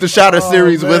reboot the Shotter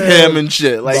series with man. him and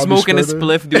shit. Like, Bobby smoking a Shmurda.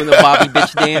 spliff doing the Bobby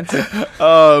bitch dance.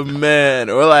 oh man.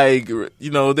 Or like,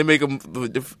 you know, they make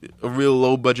a real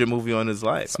low budget movie on his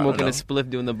life. Smoking a spliff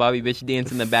doing the Bobby bitch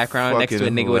dance in the background next to a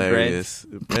Fucking nigga with dreads.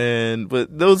 hilarious. Man,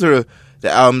 but those are the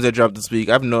albums that dropped this week.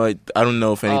 I don't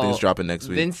know if anything's dropping next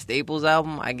week. Vince Staples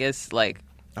album, I guess, like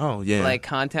Oh yeah. like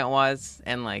content wise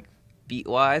and like beat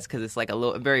wise, because it's like a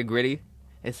little very gritty.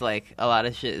 It's like a lot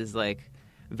of shit is like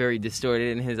very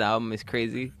distorted in his album. It's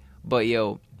crazy, but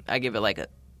yo, I give it like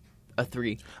a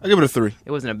 3. I give it a 3.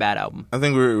 It wasn't a bad album. I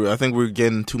think we're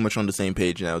getting too much on the same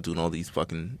page now, doing all these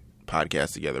fucking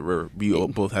podcasts together. We all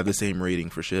both have the same rating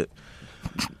for shit.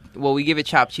 Well, we give it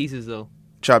chopped cheeses though.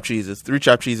 Chopped cheeses. 3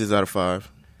 chopped cheeses out of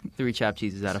 5. 3 chopped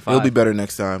cheeses out of 5. It'll be better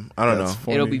next time. I don't That's know.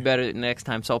 funny. It'll be better next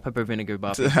time. Salt, pepper, vinegar,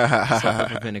 Bobby. Salt,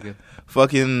 pepper, vinegar.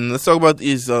 Fucking, let's talk about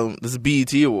these this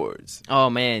BET Awards. Oh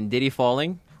man, Diddy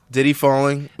falling. Diddy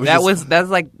falling.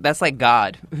 That's like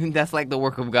God. That's like the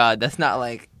work of God. That's not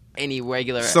like any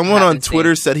regular. Someone on happenstance.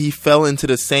 Twitter said he fell into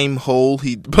the same hole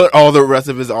he put all the rest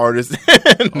of his artists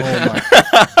in. Oh my!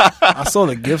 I saw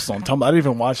the gifs on Tumblr. I didn't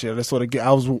even watch it. I saw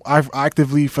I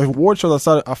actively for award shows.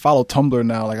 I follow Tumblr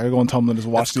now. Like I go on Tumblr and just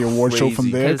watch That's the award show from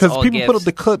crazy. there 'Cause because all people put up gifs.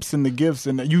 the clips and the gifs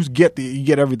and you get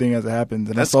everything as it happens.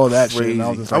 And I saw that shit and I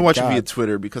was just I like, watch it God. via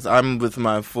Twitter because I'm with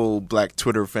my full Black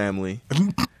Twitter family,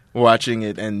 watching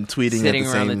it and tweeting sitting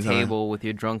at the around same the time. table with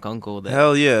your drunk uncle. That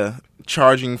Hell yeah,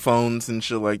 charging phones and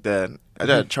shit like that. I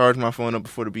gotta charge my phone up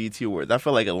before the BET Awards. I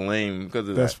felt like a lame because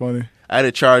of That's that. funny. I had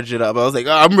to charge it up. I was like,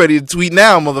 oh, I'm ready to tweet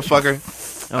now,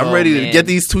 motherfucker. I'm Oh, ready to man. get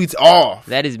these tweets off.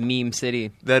 that is meme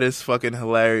city. That is fucking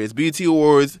hilarious. BET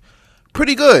Awards,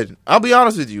 pretty good. I'll be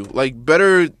honest with you. Like,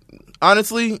 better,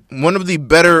 honestly, one of the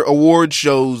better award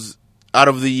shows out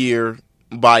of the year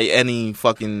by any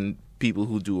fucking people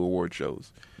who do award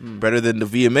shows. Better than the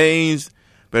VMAs,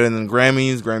 better than the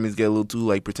Grammys. Grammys get a little too,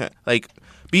 like, pretend. Like,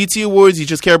 BET Awards, you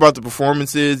just care about the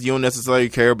performances. You don't necessarily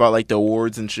care about, like, the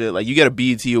awards and shit. Like, you get a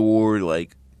BET Award,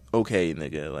 like, okay,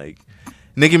 nigga. Like,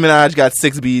 Nicki Minaj got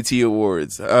 6 BET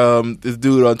Awards. This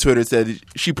dude on Twitter said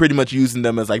she pretty much using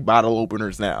them as, like, bottle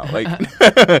openers now. Like,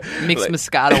 Mixed like-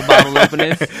 Moscato bottle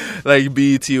openers. like,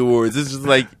 BET Awards. It's just,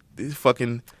 like,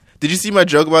 fucking... Did you see my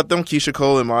joke about them, Keisha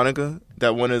Cole and Monica?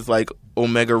 That one is, like,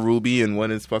 Omega Ruby and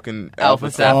one is fucking Alpha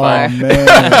Alpha Sapphire. Oh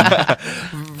man,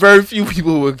 Very few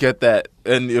people will get that,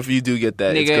 and if you do get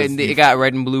that, it's 'cause Nigga, it got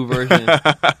red and blue version.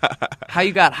 How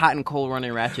you got hot and cold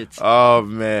running ratchets? Oh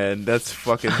man, that's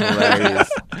fucking hilarious.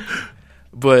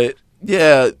 But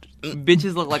yeah,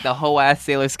 Bitches look like the whole ass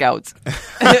Sailor Scouts.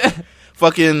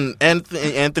 fucking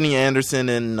Anthony Anderson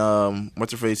and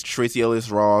what's her face, Tracy Ellis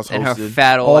Ross And her hosted.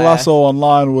 fat old all I ass. saw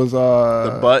online was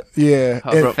The butt? Yeah,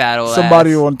 Her and fat old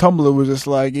somebody ass. on Tumblr was just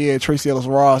like, "Yeah, Tracy Ellis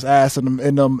Ross ass in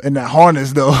that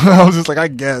harness though." I was just like, I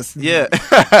guess. Yeah,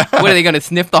 What are they gonna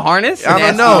sniff the harness? I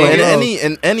don't Nasty know. nigga.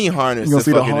 In any harness, You gonna to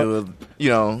see the fucking har- it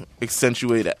will,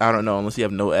 accentuate. I don't know, unless you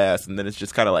have no ass, and then it's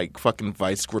just kind of like fucking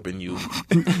vice gripping you.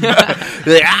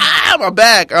 Like, my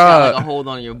back. Got like a hold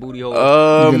on your booty hole.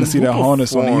 You're gonna see who that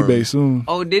harness on performed? eBay soon.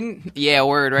 Oh, didn't? Yeah,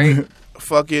 word, right?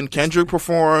 Fucking Kendrick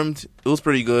performed. It was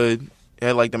pretty good. It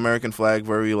had like the American flag,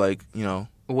 very like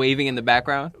Waving in the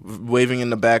background. waving in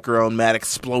the background, mad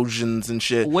explosions and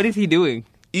shit. What is he doing?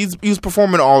 He was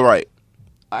performing all right.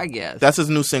 I guess. That's his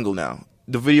new single now.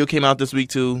 The video came out this week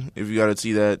too. If you gotta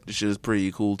see that, the shit is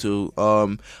pretty cool too.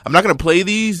 I'm not gonna play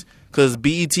these because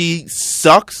BET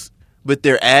sucks with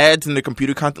their ads and their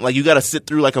computer content. Like you gotta sit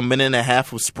through like a minute and a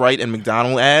half of Sprite and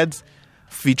McDonald's ads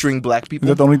featuring black Is people,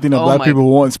 that the only thing that Oh black my- people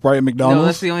want? Sprite and no, McDonald's.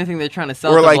 that's the only thing they're trying to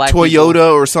sell. or to like black Toyota people.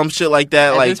 or some shit like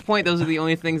that. At Like this point, those are the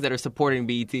only things that are supporting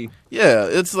E BET. yeah,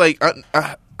 it's like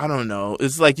I don't know.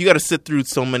 It's like you gotta sit through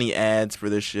so many ads for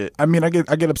this shit. I mean, I get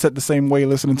upset the same way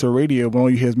listening to radio when all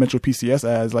you hear is Metro PCS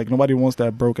ads. Like nobody wants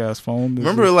that broke ass phone. This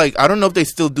Remember, is- like, I don't know if they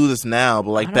still do this now,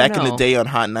 but like I don't back in the know. day on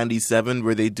Hot 97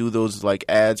 where they do those like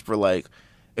ads for like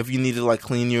if you need to like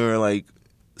clean your like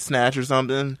snatch or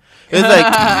something. It's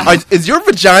like, is your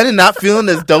vagina not feeling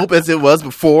as dope as it was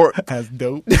before? as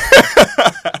dope.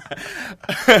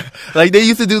 Like they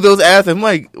used to do those ads. I'm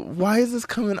like, why is this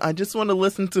coming? I just want to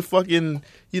listen to fucking,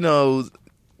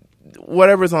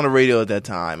 whatever's on the radio at that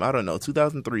time. I don't know,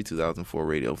 2003, 2004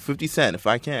 radio. 50 Cent, if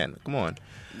I can. Come on.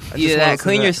 I just Either wanna that, listen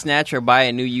clean to your that. snatch, or buy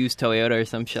a new used Toyota or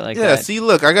some shit like Yeah, that. see,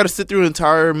 look, I got to sit through an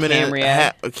entire minute. Camry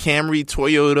ad. A Camry,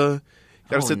 Toyota.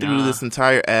 Got to Oh, sit through nah. this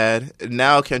entire ad. And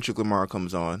now Kendrick Lamar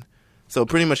comes on. So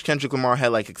pretty much Kendrick Lamar had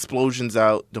like explosions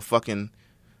out the fucking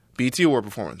BET Award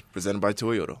performance presented by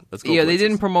Toyota. Let's go. Yeah, they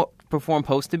places. didn't perform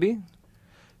Post to Be.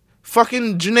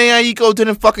 Fucking Janae Aiko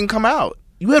didn't fucking come out.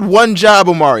 You had one job,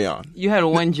 Omarion. You had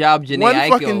one job, Janae One Aiko.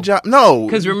 fucking job. No.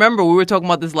 Because remember, we were talking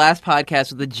about this last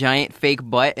podcast with the giant fake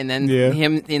butt, and then Yeah.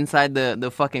 him inside the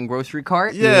fucking grocery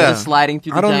cart. Yeah. Just sliding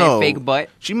through the I don't giant know. fake butt.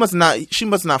 She must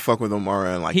not fuck with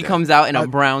Omarion like He that. comes out in a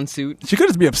brown suit. She could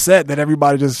just be upset that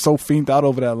everybody just so fiended out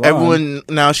over that line. Everyone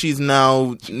now she's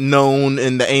now known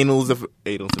in the annals of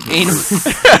Anal-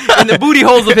 in the booty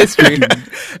holes of history.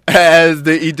 as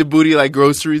the eat the booty like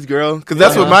groceries girl. Because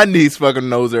that's what my niece fucking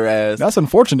knows her as. That's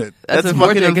unfortunate. That's That's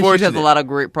unfortunate fucking because she has a unfortunate. lot of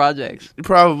great projects.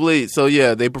 Probably. So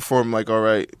yeah, they perform like all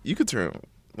right. You could turn.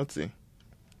 Let's see.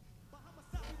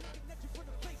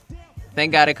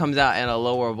 Thank God it comes out in a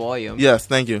lower volume. Yes,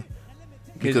 thank you.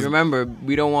 Because remember,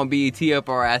 we don't want BET up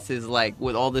our asses like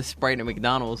with all this Sprite and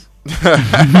McDonald's.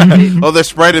 Oh, they're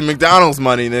Sprite and McDonald's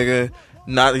money, nigga.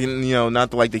 Not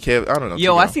not like the kid. I don't know.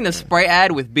 Yo, I seen a Sprite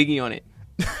ad with Biggie on it.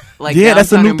 Like Yeah,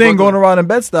 that's a downtown new in thing going Brooklyn. around in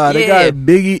Bed-Stuy. They Yeah. got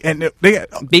Biggie and they got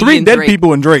Biggie 3 and dead Drake.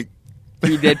 people and Drake.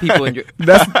 3 dead people in Drake.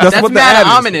 That's That's what the mad ad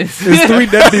is. ominous. It's 3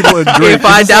 dead people and Drake. If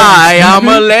I die, I'm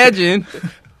a legend.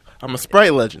 I'm a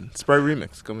Sprite legend. Sprite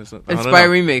remix coming soon. I It's don't Sprite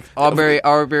know. remix.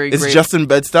 Arbery It's Grape. just in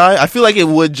Bed-Stuy. I feel like it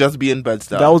would just be in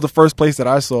Bed-Stuy. That was the first place that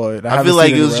I saw it. I feel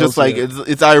like it was just like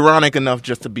it's ironic enough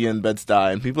just to be in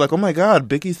Bed-Stuy, and people are like, oh my god,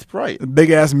 Biggie Sprite,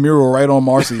 big ass mural right on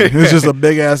Marcy. It's just a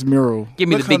big ass mural. Give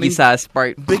me Look the how they- Biggie size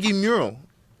Sprite. Biggie mural.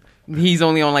 He's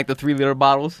only on like the 3-liter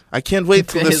bottles. I can't wait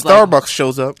till the It's like- Starbucks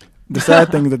shows up. The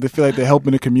sad thing is that they feel like they're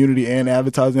helping the community and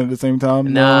advertising at the same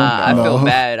time. Nah, I No. feel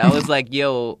bad. I was like,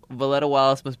 yo, Valletta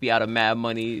Wallace must be out of mad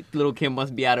money. Little Kim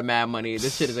must be out of mad money.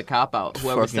 This shit is a cop out.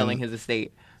 Whoever's Fucking- selling his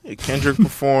estate. Kendrick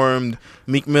performed.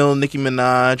 Meek Mill, Nicki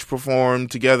Minaj performed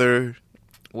together.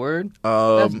 Word?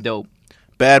 That's Um, dope.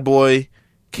 Bad Boy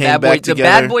came Bad Boy, back the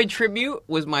together. Bad Boy tribute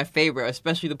was my favorite,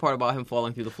 especially the part about him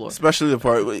falling through the floor. Especially the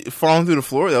part falling through the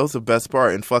floor. That was the best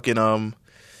part. And fucking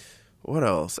what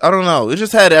else? I don't know. It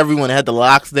just had everyone. It had the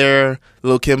Locks there.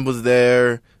 Lil Kim was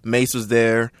there. Mace was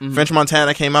there. Mm-hmm. French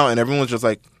Montana came out, and everyone was just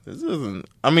like, "This isn't."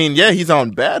 I mean, yeah, he's on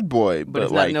Bad Boy, But but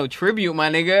it's like, not no tribute, my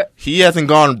nigga. he hasn't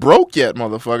gone broke yet,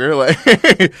 motherfucker.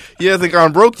 Like, he hasn't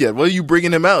gone broke yet. What are you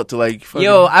bringing him out to? Like, fucking,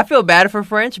 Yo, I feel bad for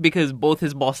French because both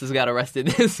his bosses got arrested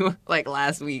this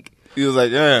last week. he was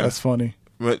like, yeah, That's funny.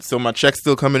 So my check's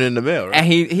still coming in the mail, right? And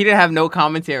he didn't have no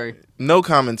commentary. No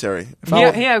commentary. He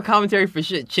had commentary for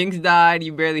shit. Chinks died.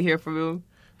 You barely hear from him.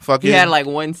 Fucking He had like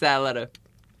one sad letter.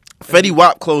 Fetty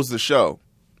Wap closed the show.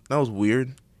 That was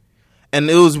weird. And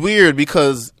it was weird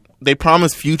because they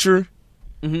promised Future.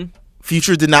 Mm-hmm.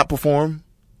 Future did not perform.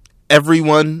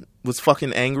 Everyone was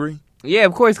fucking angry. Yeah,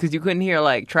 of course, because you couldn't hear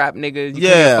like trap niggas. You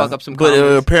couldn't fuck up some but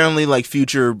comments. apparently like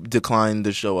Future declined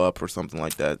to show up or something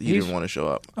like that. He He's- didn't want to show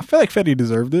up. I feel like Fetty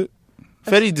deserved it.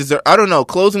 Fetty deserved. I don't know.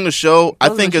 Closing the show, I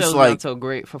think it's like. not so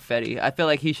great for Fetty. I feel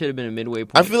like he should have been a midway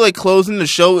point. I feel like closing the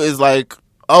show is like,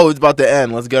 oh, it's about to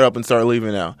end. Let's get up and start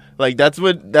leaving now. Like that's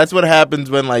what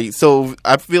happens when like. So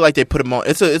I feel like they put him on.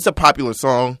 It's a popular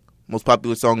song, most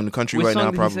popular song in the country Which right song now,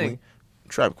 did he probably. sing?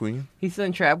 Trap Queen. He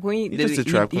sang Trap Queen. He just did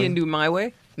Trap He Queen. didn't do My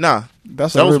Way. Nah,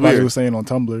 That's That what was everybody weird. was saying on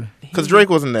Tumblr. because Drake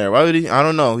wasn't there. Why would he? I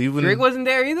don't know. He wouldn't. Drake wasn't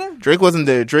there either. Drake wasn't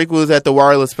there. Drake was at the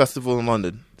Wireless Festival in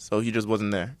London, so he just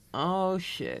wasn't there. Oh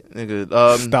shit.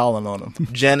 Nigga, Styling on him.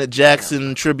 Janet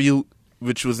Jackson tribute,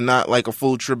 which was not like a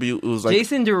full tribute. It was like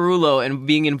Jason Derulo and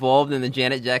being involved in the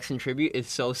Janet Jackson tribute is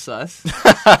so sus.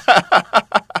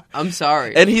 I'm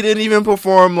sorry. and he didn't even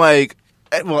perform like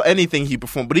anything he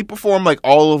performed, but he performed like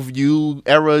All of You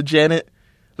era Janet.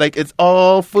 Like it's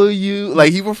all for you.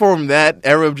 Like he performed that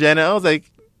era of Janet. I was like,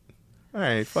 all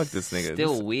right, fuck this nigga.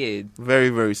 Still This- weird. very,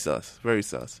 very sus. Very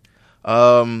sus.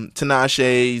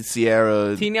 Tinashe,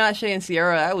 Sierra. Tinashe and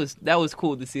Sierra, that was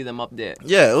cool to see them up there.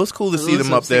 Yeah, it was cool to see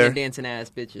them up there. Dancing ass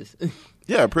bitches.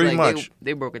 Yeah, pretty Like, much.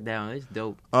 They broke it down. It's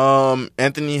dope.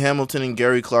 Anthony Hamilton and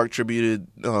Gary Clark tributed.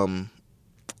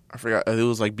 I forgot. It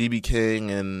was like BB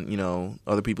King and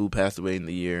other people who passed away in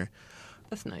the year.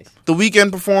 That's nice. The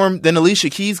Weeknd performed. Then Alicia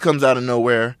Keys comes out of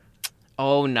nowhere,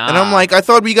 Oh nah. and I'm like, I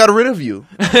thought we got rid of you.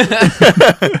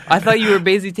 I thought you were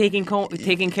busy taking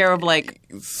care of like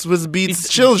Swiss Beats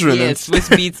children. Yeah, and- Swiss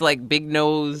Beats like big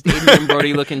nosed Adrian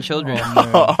Brody looking children.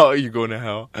 Oh, you're going to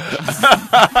hell.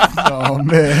 Oh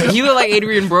man. He looked like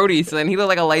Adrian Brody, son. He looked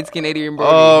like a light skinned Adrian Brody.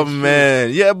 Oh It's true. man,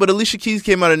 yeah, but Alicia Keys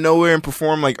came out of nowhere and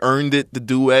performed like "Earned It," the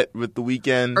duet with The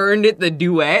Weeknd. Earned it the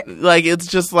duet. Like it's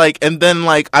just like, and then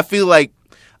like I feel like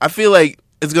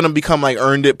it's gonna become like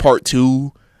 "Earned It" Part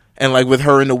 2, and like with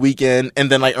her in The Weeknd, and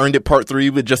then like "Earned It" Part 3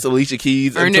 with just Alicia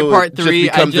Keys. Earned It until Part just 3,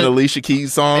 becomes an Alicia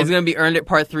Keys song. It's gonna be Earned It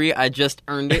Part 3. I just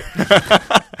earned it.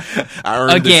 I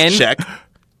earned Again. this check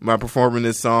by performing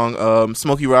this song.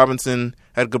 Smokey Robinson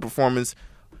had a good performance.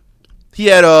 He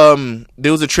had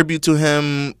there was a tribute to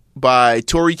him by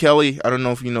Tori Kelly. I don't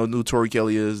know if you know who Tori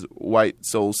Kelly is. White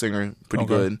soul singer, pretty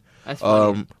Okay. good. That's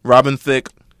funny. Robin Thicke,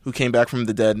 who came back from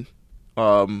the dead.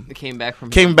 It came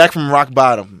back from rock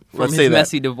bottom. Let's his say that.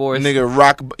 messy divorce.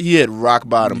 Nigga, he had rock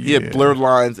bottom. He had Yeah. blurred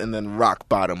lines and then rock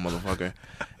bottom, motherfucker.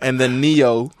 And then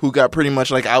Neo, who got pretty much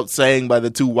like outsang by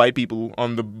the two white people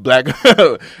on the black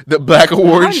the Black How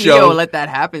Awards Neo show. let that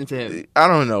happen to him? I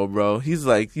don't know, bro. He's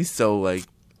so like.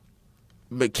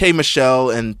 But K. Michelle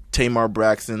and Tamar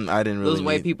Braxton, I didn't really. Those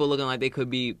white need. people looking like they could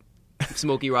be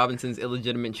Smokey Robinson's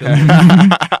illegitimate children.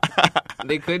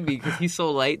 They could be because he's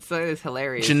so light. So it's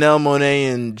hilarious. Janelle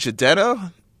Monáe and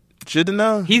Jadena.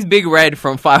 He's Big Red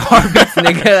from Five Heartbeats,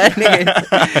 nigga.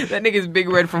 That nigga's Big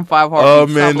Red from Five Oh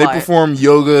Heartbeats. man, Stop they lying. perform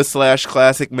yoga /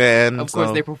 Classic Man. Of course,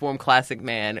 so. they perform Classic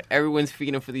Man. Everyone's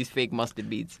feeding for these fake mustard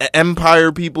beats.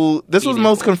 Empire people. This was the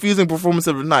most Meaningful. confusing performance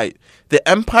of the night. The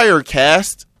Empire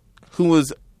cast, who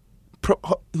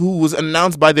was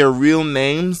announced by their real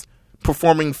names,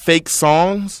 performing fake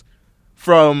songs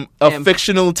from a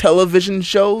fictional television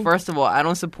show First of all, I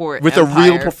don't support with Empire. a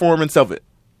real performance of it.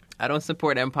 I don't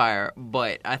support Empire,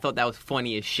 but I thought that was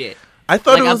funny as shit. I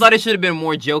thought Like, it was. I thought it should have been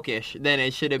more jokish than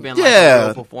it should have been like Yeah. a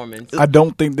real performance. I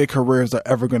don't think their careers are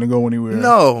ever going to go anywhere.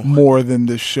 No. More than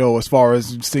this show, as far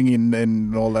as singing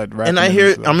and all that rapping. and I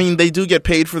hear, stuff. I mean, they do get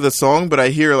paid for the song, but I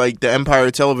hear like the Empire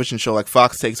television show, like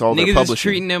Fox takes all their Niggas is publishing.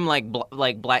 treating them like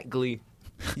Black Glee.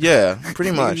 Yeah,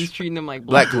 pretty Niggas much. is treating them like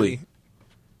Black Glee,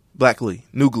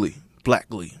 New Glee, Black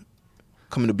Glee,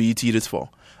 coming to BET this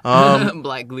fall.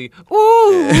 Black Glee.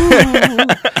 Ooh.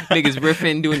 Niggas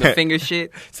riffing, doing the finger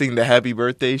shit. Singing the Happy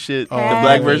Birthday shit, the Happy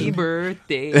black version.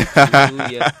 birthday to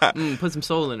ya. Put some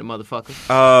soul in it,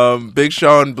 motherfucker. Big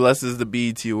Sean blesses the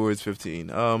BET Awards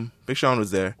 15. Big Sean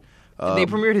was there. They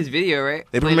premiered his video, right?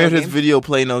 They Play premiered No his Games? video,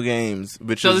 Play No Games,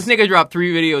 which So is this nigga dropped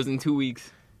 3 videos in 2 weeks.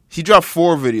 he dropped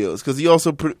 4 videos because he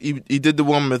also he did the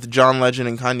one with John Legend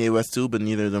and Kanye West too, but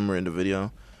neither of them were in the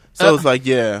video. So it's like,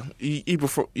 yeah, he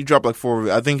dropped like 4.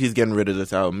 I think he's getting rid of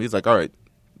this album. He's like, all right,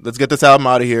 let's get this album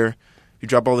out of here. You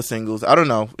drop all the singles. I don't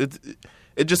know.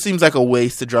 It just seems like a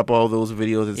waste to drop all those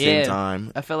videos at the same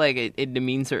time. I feel like it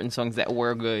demeans certain songs that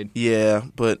were good. Yeah,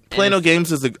 but Play And No it's-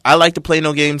 Games I like the Play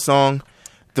No Games song.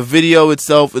 The video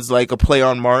itself is like a play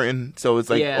on Martin, so it's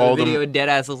like yeah, all the video them. dead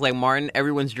ass looks like Martin.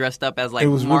 Everyone's dressed up as like It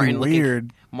was Martin really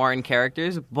weird. Martin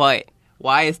characters, but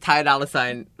why is Ty Dolla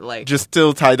 $ign like? Just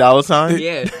still Ty Dolla $ign.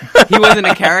 Yeah, he wasn't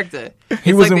a character.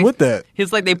 He wasn't with that.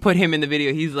 It's like they put him in the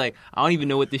video. He's like, I don't even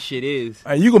know what this shit is.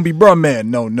 Hey, you gonna be bruh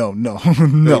man? No,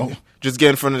 no. Just get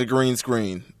in front of the green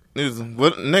screen.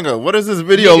 What is this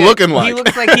video Nigga, looking like? He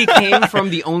looks like he came from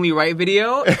the Only Right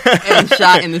video and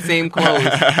shot in the same clothes.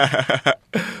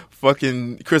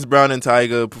 Fucking Chris Brown and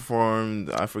Tyga performed.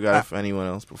 I forgot if anyone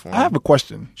else performed. I have a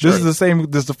question. Sure. This is the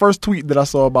same. This is the first tweet that I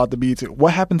saw about the BET.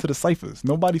 What happened to the ciphers?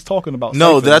 Nobody's talking about.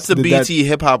 No, ciphers. that's the Did BET that-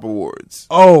 Hip Hop Awards.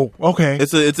 Oh, okay.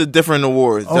 It's a different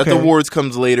awards. That Okay. awards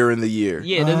comes later in the year.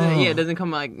 Yeah, it doesn't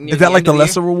come like. Near Is that like end the of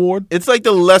lesser year. reward? It's like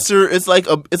the lesser. It's like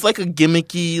a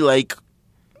gimmicky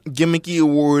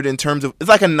award in terms of it's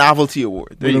like a novelty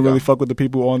award. There We you don't go. really fuck with the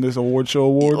people on this award show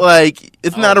award. Like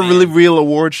it's not a man. really real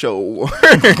award show award.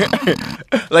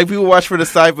 Like people watch for the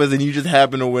ciphers and you just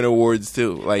happen to win awards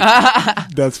too. Like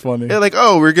That's funny. they're like,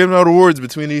 oh, we're giving out awards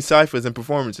between these ciphers and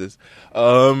performances.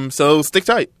 So stick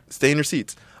tight, stay in your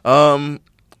seats.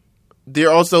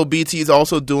 They're also BT's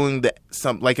also doing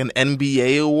like an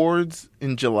NBA awards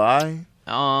in July,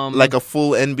 like a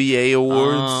full NBA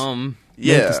awards.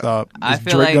 Yeah, Stop. I Is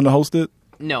feel Drake like- gonna host it?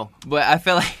 No, but I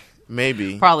feel like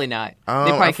maybe. probably not. Oh, They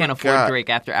probably I can't forgot. afford Drake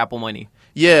after Apple money.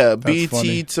 Yeah, That's BT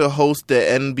funny. to host the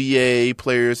NBA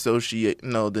Player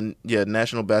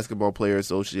National Basketball Player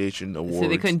Association awards. So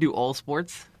they couldn't do all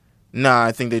sports. Nah,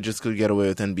 I think they just could get away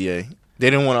with NBA. They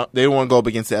didn't want to. They didn't want to go up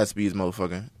against the SBs,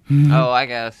 motherfucker. Oh, I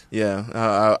guess.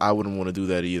 Yeah, I wouldn't want to do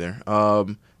that either.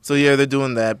 So yeah, they're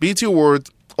doing that. BT Awards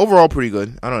overall pretty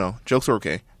good. I don't know. Jokes are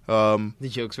okay. The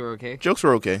jokes were okay. Jokes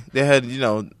were okay. They had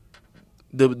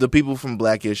the people from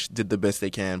Blackish did the best they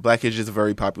can. Blackish is a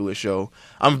very popular show.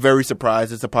 I'm very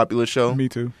surprised it's a popular show Me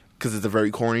too. because it's a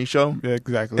very corny show. Yeah,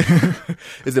 exactly.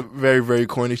 It's a very, very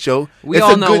corny show. We It's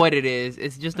all a know good- what it is.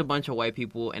 It's just a bunch of white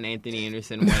people and Anthony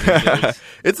Anderson winning jokes.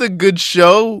 It's a good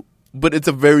show, but it's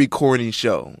a very corny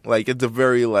show. Like it's a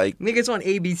very like, Nigga, it's on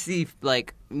ABC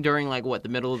like during like what, the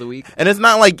middle of the week. and it's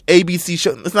not like ABC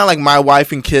show. It's not like My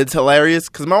Wife and Kids hilarious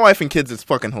because My Wife and Kids is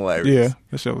fucking hilarious. yeah,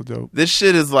 that show was dope. This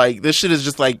shit is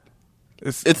just like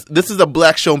It's this is a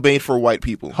black show made for white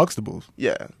people. Huxtables.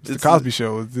 Yeah, It's the Cosby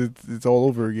Show. It's all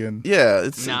over again. Yeah,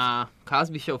 it's Nah,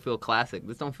 Cosby Show feel classic.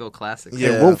 This don't feel classic.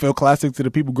 Yeah. It won't feel classic to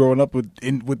the people growing up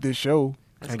with this show.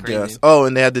 That's I crazy. guess. Oh,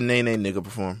 and they had the Nene nigga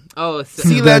perform. Oh,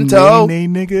 Cilento. Nay,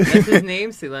 nigga. that's his name,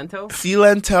 Cilento.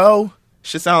 Cilento.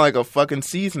 Should sound like a fucking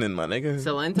seasoning, my nigga.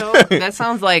 Cilento. That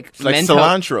sounds like It's like Mento-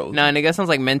 cilantro. Nah, nigga, that sounds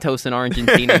like Mentos in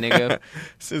Argentina, nigga.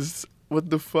 This is, what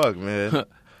the fuck, man?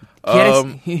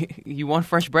 You want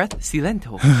fresh breath?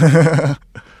 Cilento.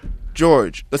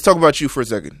 George, let's talk about you for a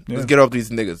second. Yeah. Let's get off these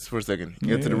niggas for a second.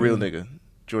 Get to the Yeah. real nigga,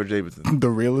 George Davidson. The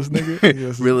realest nigga.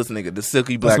 Yes. Realest nigga, the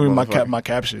silky That's black gonna be motherfucker. my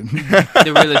caption.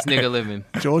 The realest nigga living.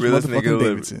 George Realest nigga motherfucking living.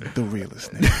 Davidson, the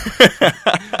realest nigga.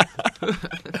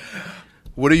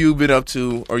 What have you been up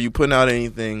to? Are you putting out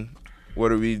anything?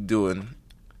 What are we doing?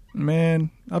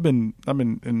 Man, I've been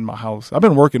in my house. I've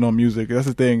been working on music. That's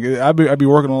the thing. I be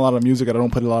working on a lot of music. I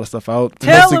don't put a lot of stuff out.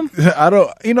 Tell Mostly- I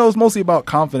don't. It's mostly about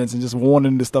confidence and just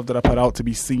wanting the stuff that I put out to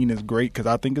be seen as great because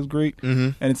I think it's great.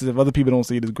 Mm-hmm. And it's if other people don't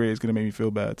see it as great, it's gonna make me feel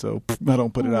bad. So I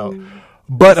don't put it out.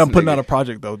 But I'm putting nigga. out a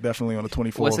project though, definitely on the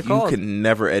 24th. What's it You called? could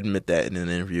never admit that in an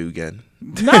interview again.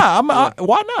 Nah,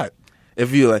 why not?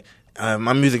 If you like,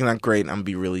 my music not great, I'm gonna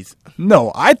be really.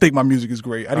 No, I think my music is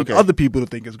great. I need Okay. other people to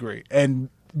think it's great, and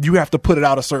you have to put it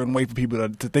out a certain way for people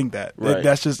to think that. Right.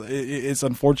 That's just it's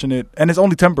unfortunate, and it's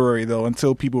only temporary though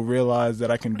until people realize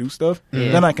that I can do stuff.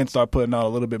 Yeah. Then I can start putting out a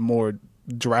little bit more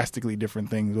drastically different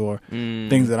things or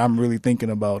things that I'm really thinking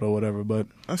about or whatever. But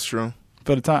That's true.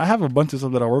 for the time, I have a bunch of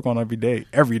stuff that I work on every day.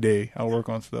 Every day I work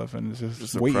on stuff, and it's just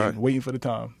Just a waiting, pride. waiting for the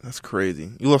time. That's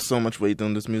crazy. You lost so much weight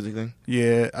doing this music thing.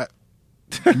 Yeah,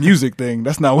 music thing.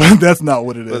 That's not what it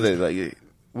What is. is it, like,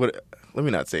 what? Let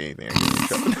me not say anything.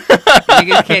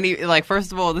 Niggas can't even like.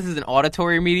 First of all, this is an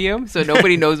auditory medium, so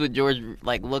nobody knows what George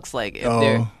like looks like if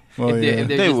they're well, if yeah. they're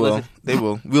They just will. listening. They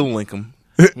will. We'll link them.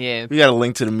 Yeah. We got a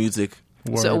link to the music.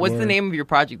 So Word, what's the word. name of your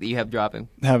project that you have dropping?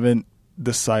 Haven't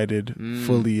decided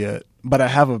fully yet, but I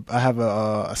have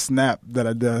a snap that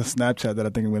I did a Snapchat that I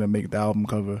think I'm gonna make the album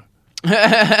cover.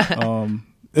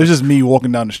 It was just me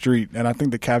walking down the street, and I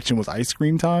think the caption was "ice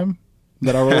cream time"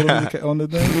 that I wrote on the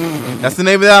thing. That's the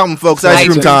name of the album, folks. Ice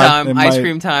cream time. And Ice my-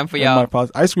 cream time for and y'all.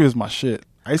 ice cream is my shit.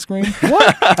 Ice cream?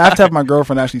 What? I have to have my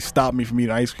girlfriend actually stop me from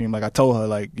eating ice cream. Like I told her,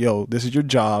 like, yo, this is your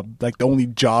job. Like the only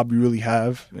job you really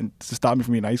have, and to stop me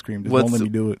from eating ice cream. Just won't let me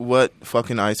do it. What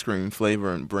fucking ice cream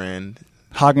flavor and brand?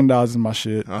 Haagen-Dazs is my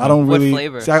shit. Uh-huh. I don't What really.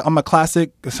 flavor? See, I'm a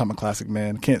classic. I'm a classic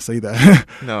man. Can't say that.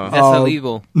 No. That's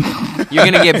illegal. You're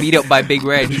gonna get beat up by Big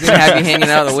Red. He's gonna have you hanging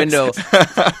out of the window.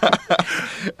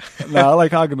 Nah, I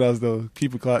like Haagen-Dazs though.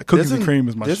 Keep it classic. Cookies and cream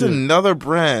is my There's shit. another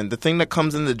brand. The thing that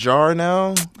comes in the jar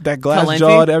now. That glass Talenti?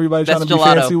 jar that everybody That's trying to be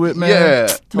gelato. fancy with, man.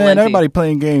 Yeah. Man, Talenti. everybody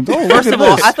playing games. Oh, look First at of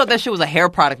all, this. I thought that shit was a hair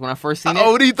product when I first seen it.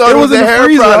 Oh, he thought it it was was in a the hair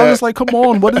freezer. I product. was just like, come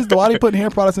on, what is? Why are they putting hair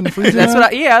products in the freezer? That's now?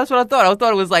 what that's what I thought. I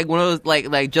thought it was like one of those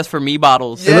like just for me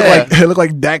bottles. Yeah. It looked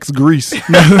like Dax grease.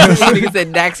 Nigga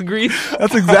said Dax grease.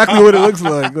 That's exactly what it looks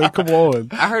like. Like, come on.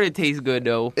 I heard it tastes good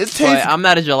though. It but tastes- I'm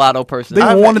not a gelato person. They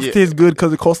I've- want it to yeah. taste good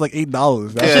because it costs like $8.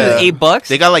 That's That shit is $8.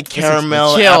 They got like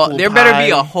caramel. Chill. Apple There better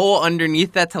be pie. a hole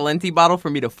underneath that Talenti bottle for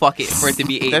me to fuck it for it to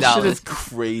be $8. That shit is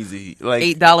crazy. Like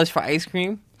 $8 for ice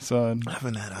cream. son. I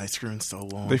haven't had ice cream in so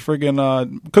long. They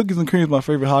friggin' Cookies and Cream is my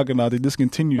favorite Haagen-Dazs. They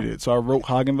discontinued it, so I wrote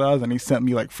Haagen-Dazs and they sent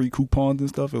me like free coupons and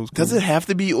stuff. It was cool. Does it have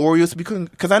to be Oreos to be cooking?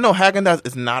 Because I know Haagen-Dazs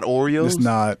is not Oreos. It's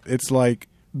not. It's like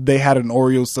they had an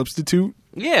Oreo substitute.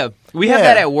 Yeah, we have Yeah.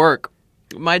 that at work.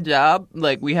 My job,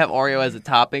 like we have Oreo as a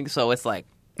topping, so it's like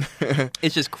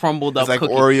it's just crumbled up It's like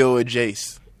cookie. Oreo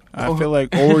adjacent. I feel like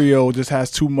Oreo just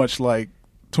has too much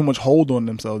hold on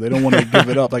themselves. They don't want to give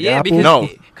it up. Like Yeah, Apple. No.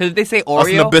 because if they say Us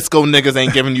Oreo, Nabisco niggas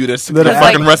ain't giving you this They're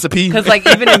fucking like- recipe. because like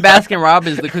even in Baskin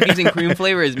Robbins, the cookies and cream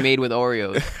flavor is made with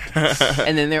Oreos,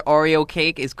 and then their Oreo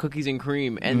cake is cookies and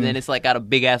cream, and then it's like got a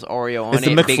big ass Oreo on Does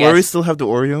the it. big McFlurry ass- still have the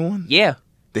Oreo one? Yeah,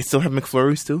 They still have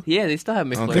McFlurries too? yeah, they still have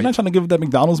McFlurry. They're not trying to give that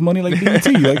McDonald's money like BET.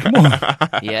 Like, come on.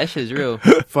 Yeah, that shit's real.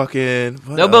 Fucking.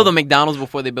 what They'll build a else? McDonald's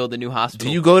before they build a new hospital.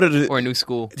 Do you go to the? or a new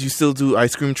school? Do you still do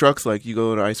ice cream trucks? Like you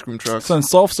go to ice cream trucks? Son,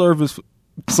 soft serve is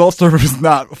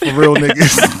not for real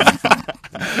niggas.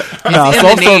 Nah, in the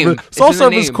soft name. serve. It's Soft in the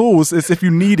serve is name. cool. It's if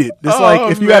you need it. It's Oh,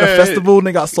 like if you had a man. festival and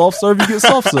they got soft serve, you get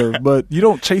soft serve. But you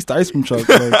don't chase the ice cream truck.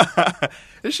 Like,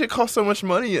 This shit costs so much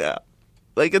money now.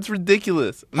 Like it's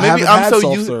ridiculous. I Maybe haven't I'm had so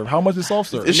soft used. serve. How much is soft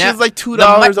serve? It's Now, just like $2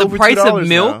 The over price $2 of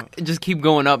milk now. just keep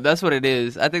going up. That's what it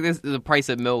is. I think this is the price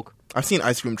of milk. I've seen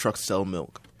ice cream trucks sell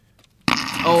milk.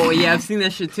 Oh yeah, I've seen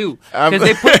that shit too. I'm-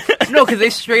 Because they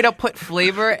straight up put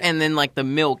flavor and then like the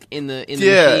milk in the Yeah,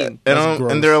 machine. and, That's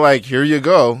gross. and they're like, "Here you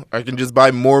go. I can just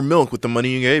buy more milk with the money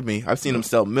you gave me." I've seen them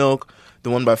sell milk. The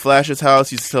one by Flash's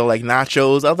house used to sell like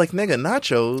nachos. I was like, "Nigga,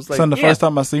 nachos!" Like, Son, the yeah. first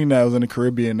time I seen that was in the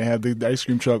Caribbean. They had the ice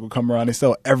cream truck would come around. They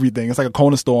sell everything. It's like a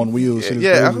corner store on wheels. Shit is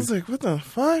yeah, I crazy. was like, "What the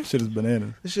fuck? Shit is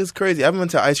bananas. This shit's crazy." I haven't been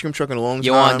to an ice cream truck in a long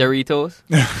You time. want Doritos?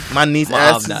 My niece Mom,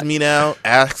 asks that- me now.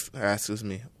 Asks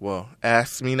me. Well,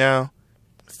 asks me now.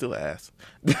 Still asks.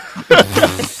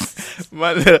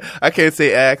 I can't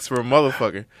say ask for a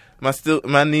motherfucker.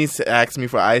 My niece asked me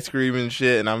for ice cream and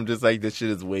shit, and I'm just like, this shit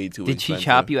is way too. Did she expensive.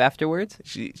 chop you afterwards?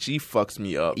 She fucks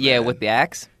me up. Yeah, man. with the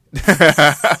axe.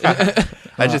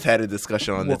 I just had a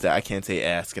discussion on this that I can't say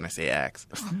ask and I say axe.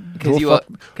 Because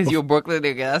you a Brooklyn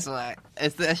nigga. That's why.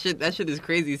 That shit is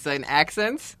crazy. Son,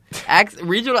 accents.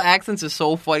 Regional accents are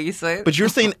so funny. Son. But you're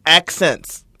saying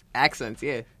accents, accents,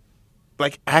 yeah,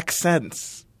 like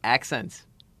accents. accents.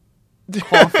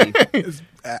 Coffee.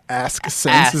 Ask sense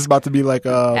Ask. is about to be like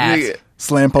Ask.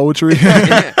 slam poetry.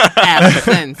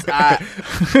 Accents.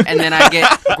 And then I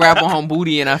grab my home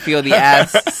booty and I feel the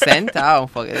ass scent. I don't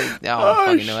fucking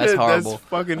know. That's horrible. That's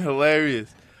fucking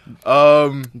hilarious.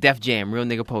 Def Jam, real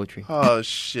nigga poetry. Oh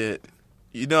shit.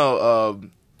 You know,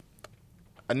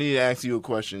 I need to ask you a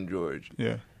question, George,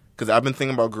 Yeah. because I've been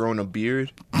thinking about growing a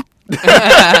beard. You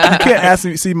can't ask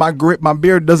me. See, my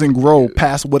beard doesn't grow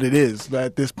past what it is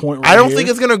at this point. Right I don't here. think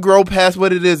it's gonna grow past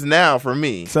what it is now for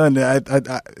me. Son,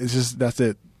 it's just that's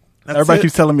it. That's Everybody it.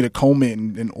 keeps telling me to comb it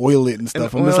and oil it and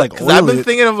stuff. I'm just like, because I've oil been it.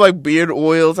 thinking of like beard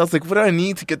oils. I was like, what do I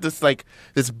need to get this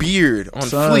beard on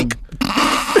Son. fleek?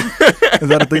 Is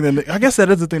that a thing that I guess that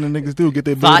is the thing that niggas do? Get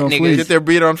their beard Thought on niggas. fleek. Get their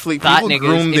beard on fleek. Thought People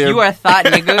groom niggas. their. If you are a thought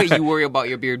nigga, you worry about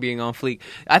your beard being on fleek.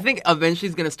 I think eventually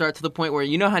it's gonna start to the point where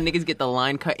you know how niggas get the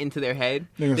line cut into their head.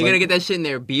 Niggas They're like- gonna get that shit in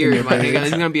their beard, their my nigga. beard.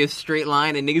 It's gonna be a straight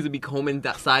line, and niggas will be combing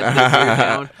that side of their beard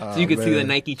down, so you can see the man.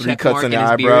 Nike 3 check cuts mark on in your his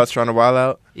eyebrows, beard. trying to wild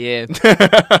out Yeah,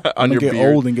 I'm on gonna your get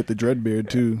beard. old and get the dread beard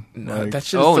too. Nah, Like, that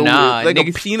shit Oh, is so nah, weird. Like a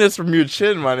niggas- penis from your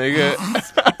chin, my nigga.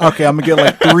 okay, I'm gonna get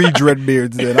like 3 dread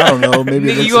beards then. I don't know. Maybe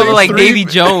it nigga, looks you over like 3 Davy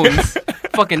Jones,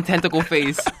 fucking tentacle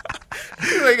face.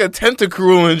 Like a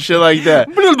tentacruel and shit like that.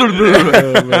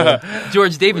 Oh, man.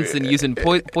 George Davidson using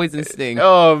poison sting.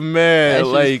 Oh man, That shit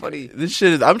is like funny. this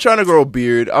shit is. I'm trying to grow a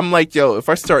beard. I'm like, yo, if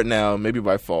I start now, maybe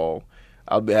by fall,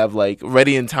 I'll have like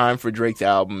ready in time for Drake's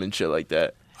album and shit like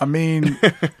that. I mean,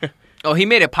 Oh, he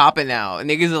made it poppin' now.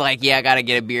 Niggas are like, yeah, I gotta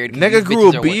get a beard. 'cause Nigga these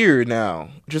grew bitches a are beard now,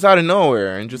 just out of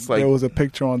nowhere, and just like there was a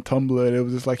picture on Tumblr. It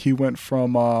was just like he went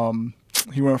from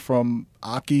he went from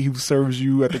Aki, who serves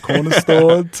you at the corner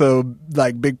store, to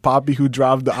like Big Poppy, who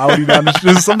drives the Audi down the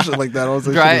street, some shit like that. I was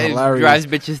like, shit is hilarious. Drives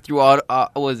bitches through all,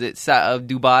 was it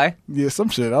Dubai? Yeah, some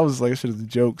shit. I was like, shit is a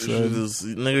joke. Son. This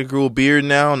nigga grew a beard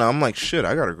now. Now I'm like, shit,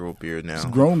 I gotta grow a beard now. It's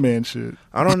grown man shit.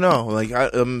 I don't know. Like,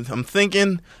 I'm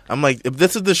thinking, I'm like, if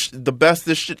this is the best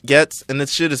this shit gets, and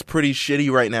this shit is pretty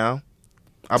shitty right now,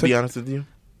 I'll be honest with you.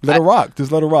 Let it rock.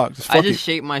 Just let it rock. Just fuck I just it.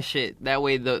 shape my shit. That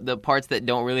way the parts that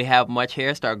don't really have much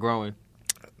hair start growing.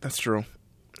 That's true.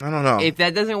 I don't know. If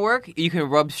that doesn't work, you can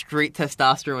rub straight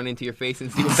testosterone into your face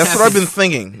and see what That's happens. what I've been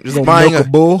thinking. Just Go buying milk a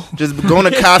bull. just going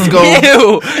to Costco.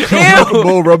 Ew! Milk a Ew!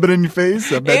 bull, rub it in your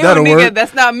face. I bet Ew, that'll nigga, work.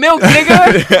 that's not milk,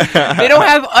 nigga. They don't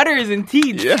have udders and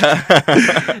teeth. Yeah.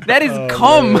 That is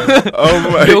cum. Oh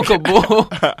my Milk a bull.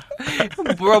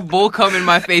 Rub bull cum in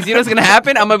my face. You know what's gonna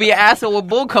happen? I'm gonna be an asshole with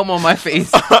bull cum on my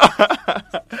face.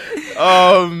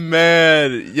 Oh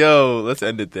man, yo, let's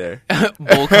end it there.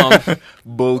 Bull cum.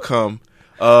 Bull cum.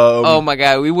 Oh my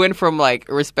god, we went from like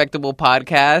respectable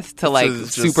podcast to like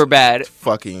is just super bad.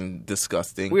 Fucking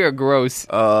disgusting. We are gross.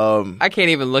 I can't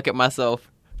even look at myself.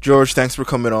 George, thanks for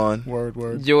coming on.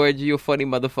 Word. George, you a funny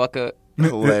motherfucker.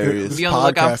 Hilarious. Be on the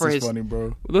lookout Podcast for is his funny,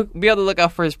 bro. be on the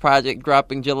lookout for his project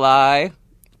dropping July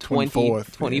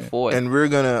 24th, 24th. And we're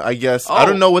gonna, I guess, Oh. I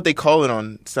don't know what they call it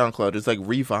on SoundCloud. It's like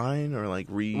Revine or like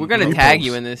We're gonna Repost. tag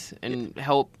you in this and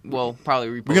help. Well, probably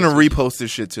repost. We're gonna it. repost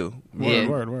this shit too. Yeah.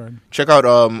 Word. Check out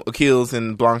Akil's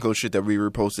and Blanco's shit that we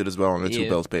reposted as well on the Two Yeah.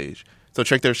 Bells page. So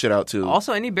check their shit out too.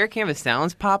 Also, any Bear Canvas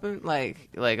sounds popping, like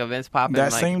events popping.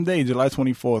 That like, same day, July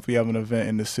 24th, we have an event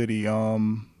in the city.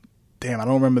 Damn, I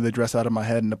don't remember the address out of my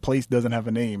head, and the place doesn't have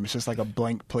a name. It's just like a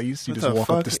blank place. You What just the walk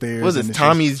fuck? up the stairs. Was and it it's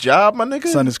Tommy's job, my nigga?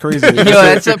 Just, son, it's crazy. Yo,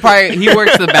 that's probably he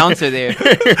works the bouncer there.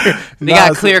 They Nah,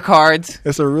 got it's clear cards.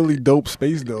 It's a really dope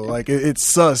space, though. Like,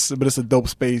 it's sus, but it's a dope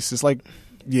space. It's like,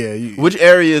 yeah. Which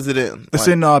area is it in? It's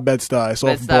Like, in Bed-Stuy. It's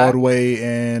off Bed-Stuy? Broadway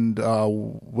and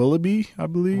Willoughby, I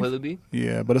believe. Willoughby.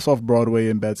 Yeah, but it's off Broadway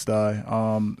and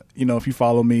Bed-Stuy. You know, if you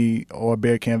follow me or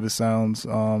Bear Canvas Sounds,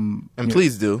 and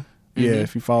please do. yeah,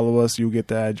 if you follow us, you'll get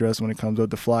the address when it comes out.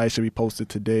 The flyer should be posted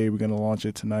today. We're gonna launch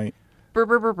it tonight. Brr,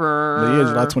 brr, brr, brr. But yeah,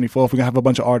 July 24th. We're gonna have a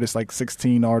bunch of artists, like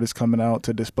 16 artists, coming out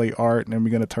to display art, and then we're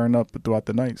gonna turn up throughout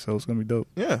the night. So it's gonna be dope.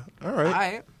 Yeah, all right.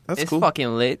 Alright. That's it's cool.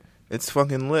 fucking lit. It's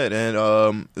fucking lit.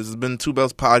 And this has been Two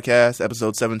Bells Podcast,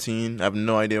 episode 17. I have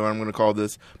no idea what I'm going to call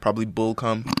this. Probably Bull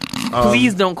Cum.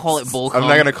 Please don't call it bull. I'm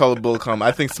not going to call it Bull Cum.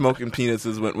 I think Smoking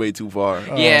Penises went way too far.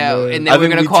 Yeah, man. and I then we're think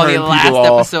gonna we call the turned last people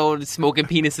off. episode "Smoking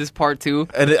Penises Part 2."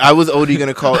 And I was OD going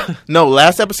to call it. No,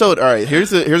 last episode. All right, here's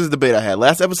the debate I had.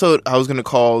 Last episode, I was going to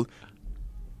call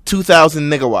 2,000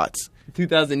 Nigawatts.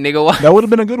 2000 nigga. What? That would have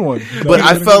been a good one. That But would've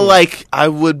I been a felt good one. like I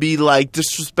would be like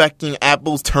disrespecting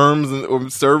Apple's terms or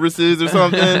services or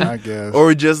something. I guess.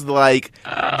 Or just like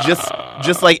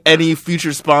like any future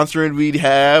sponsoring we'd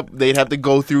have, they'd have to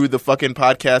go through the fucking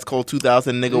podcast called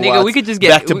 2000 Nigawatts. Nigga, we could just get-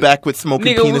 back to back with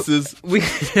smoking Nigga, penises.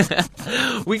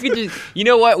 We could just, you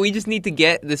know what? We just need to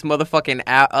get this motherfucking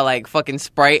like fucking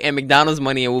Sprite and McDonald's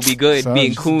money, and we'll be good. Son, being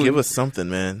just cool. Give us something,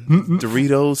 man.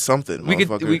 Doritos, something. we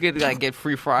motherfucker. could like get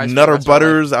free fries. Nutter for us, or, like-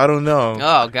 Butters. I don't know.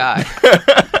 Oh god.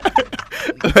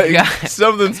 Like, God.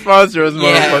 something sponsor us, Yeah,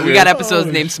 motherfucker. we got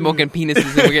episodes named "Smoking Penises,"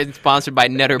 and we're getting sponsored by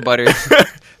Nutter Butters.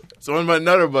 So one of my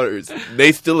Nutter Butters.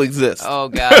 They still exist. Oh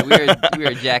god, we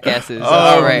are jackasses.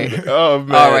 All right, Oh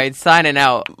man. all right, signing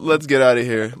out. Let's get out of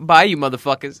here Bye, you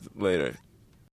motherfuckers. later.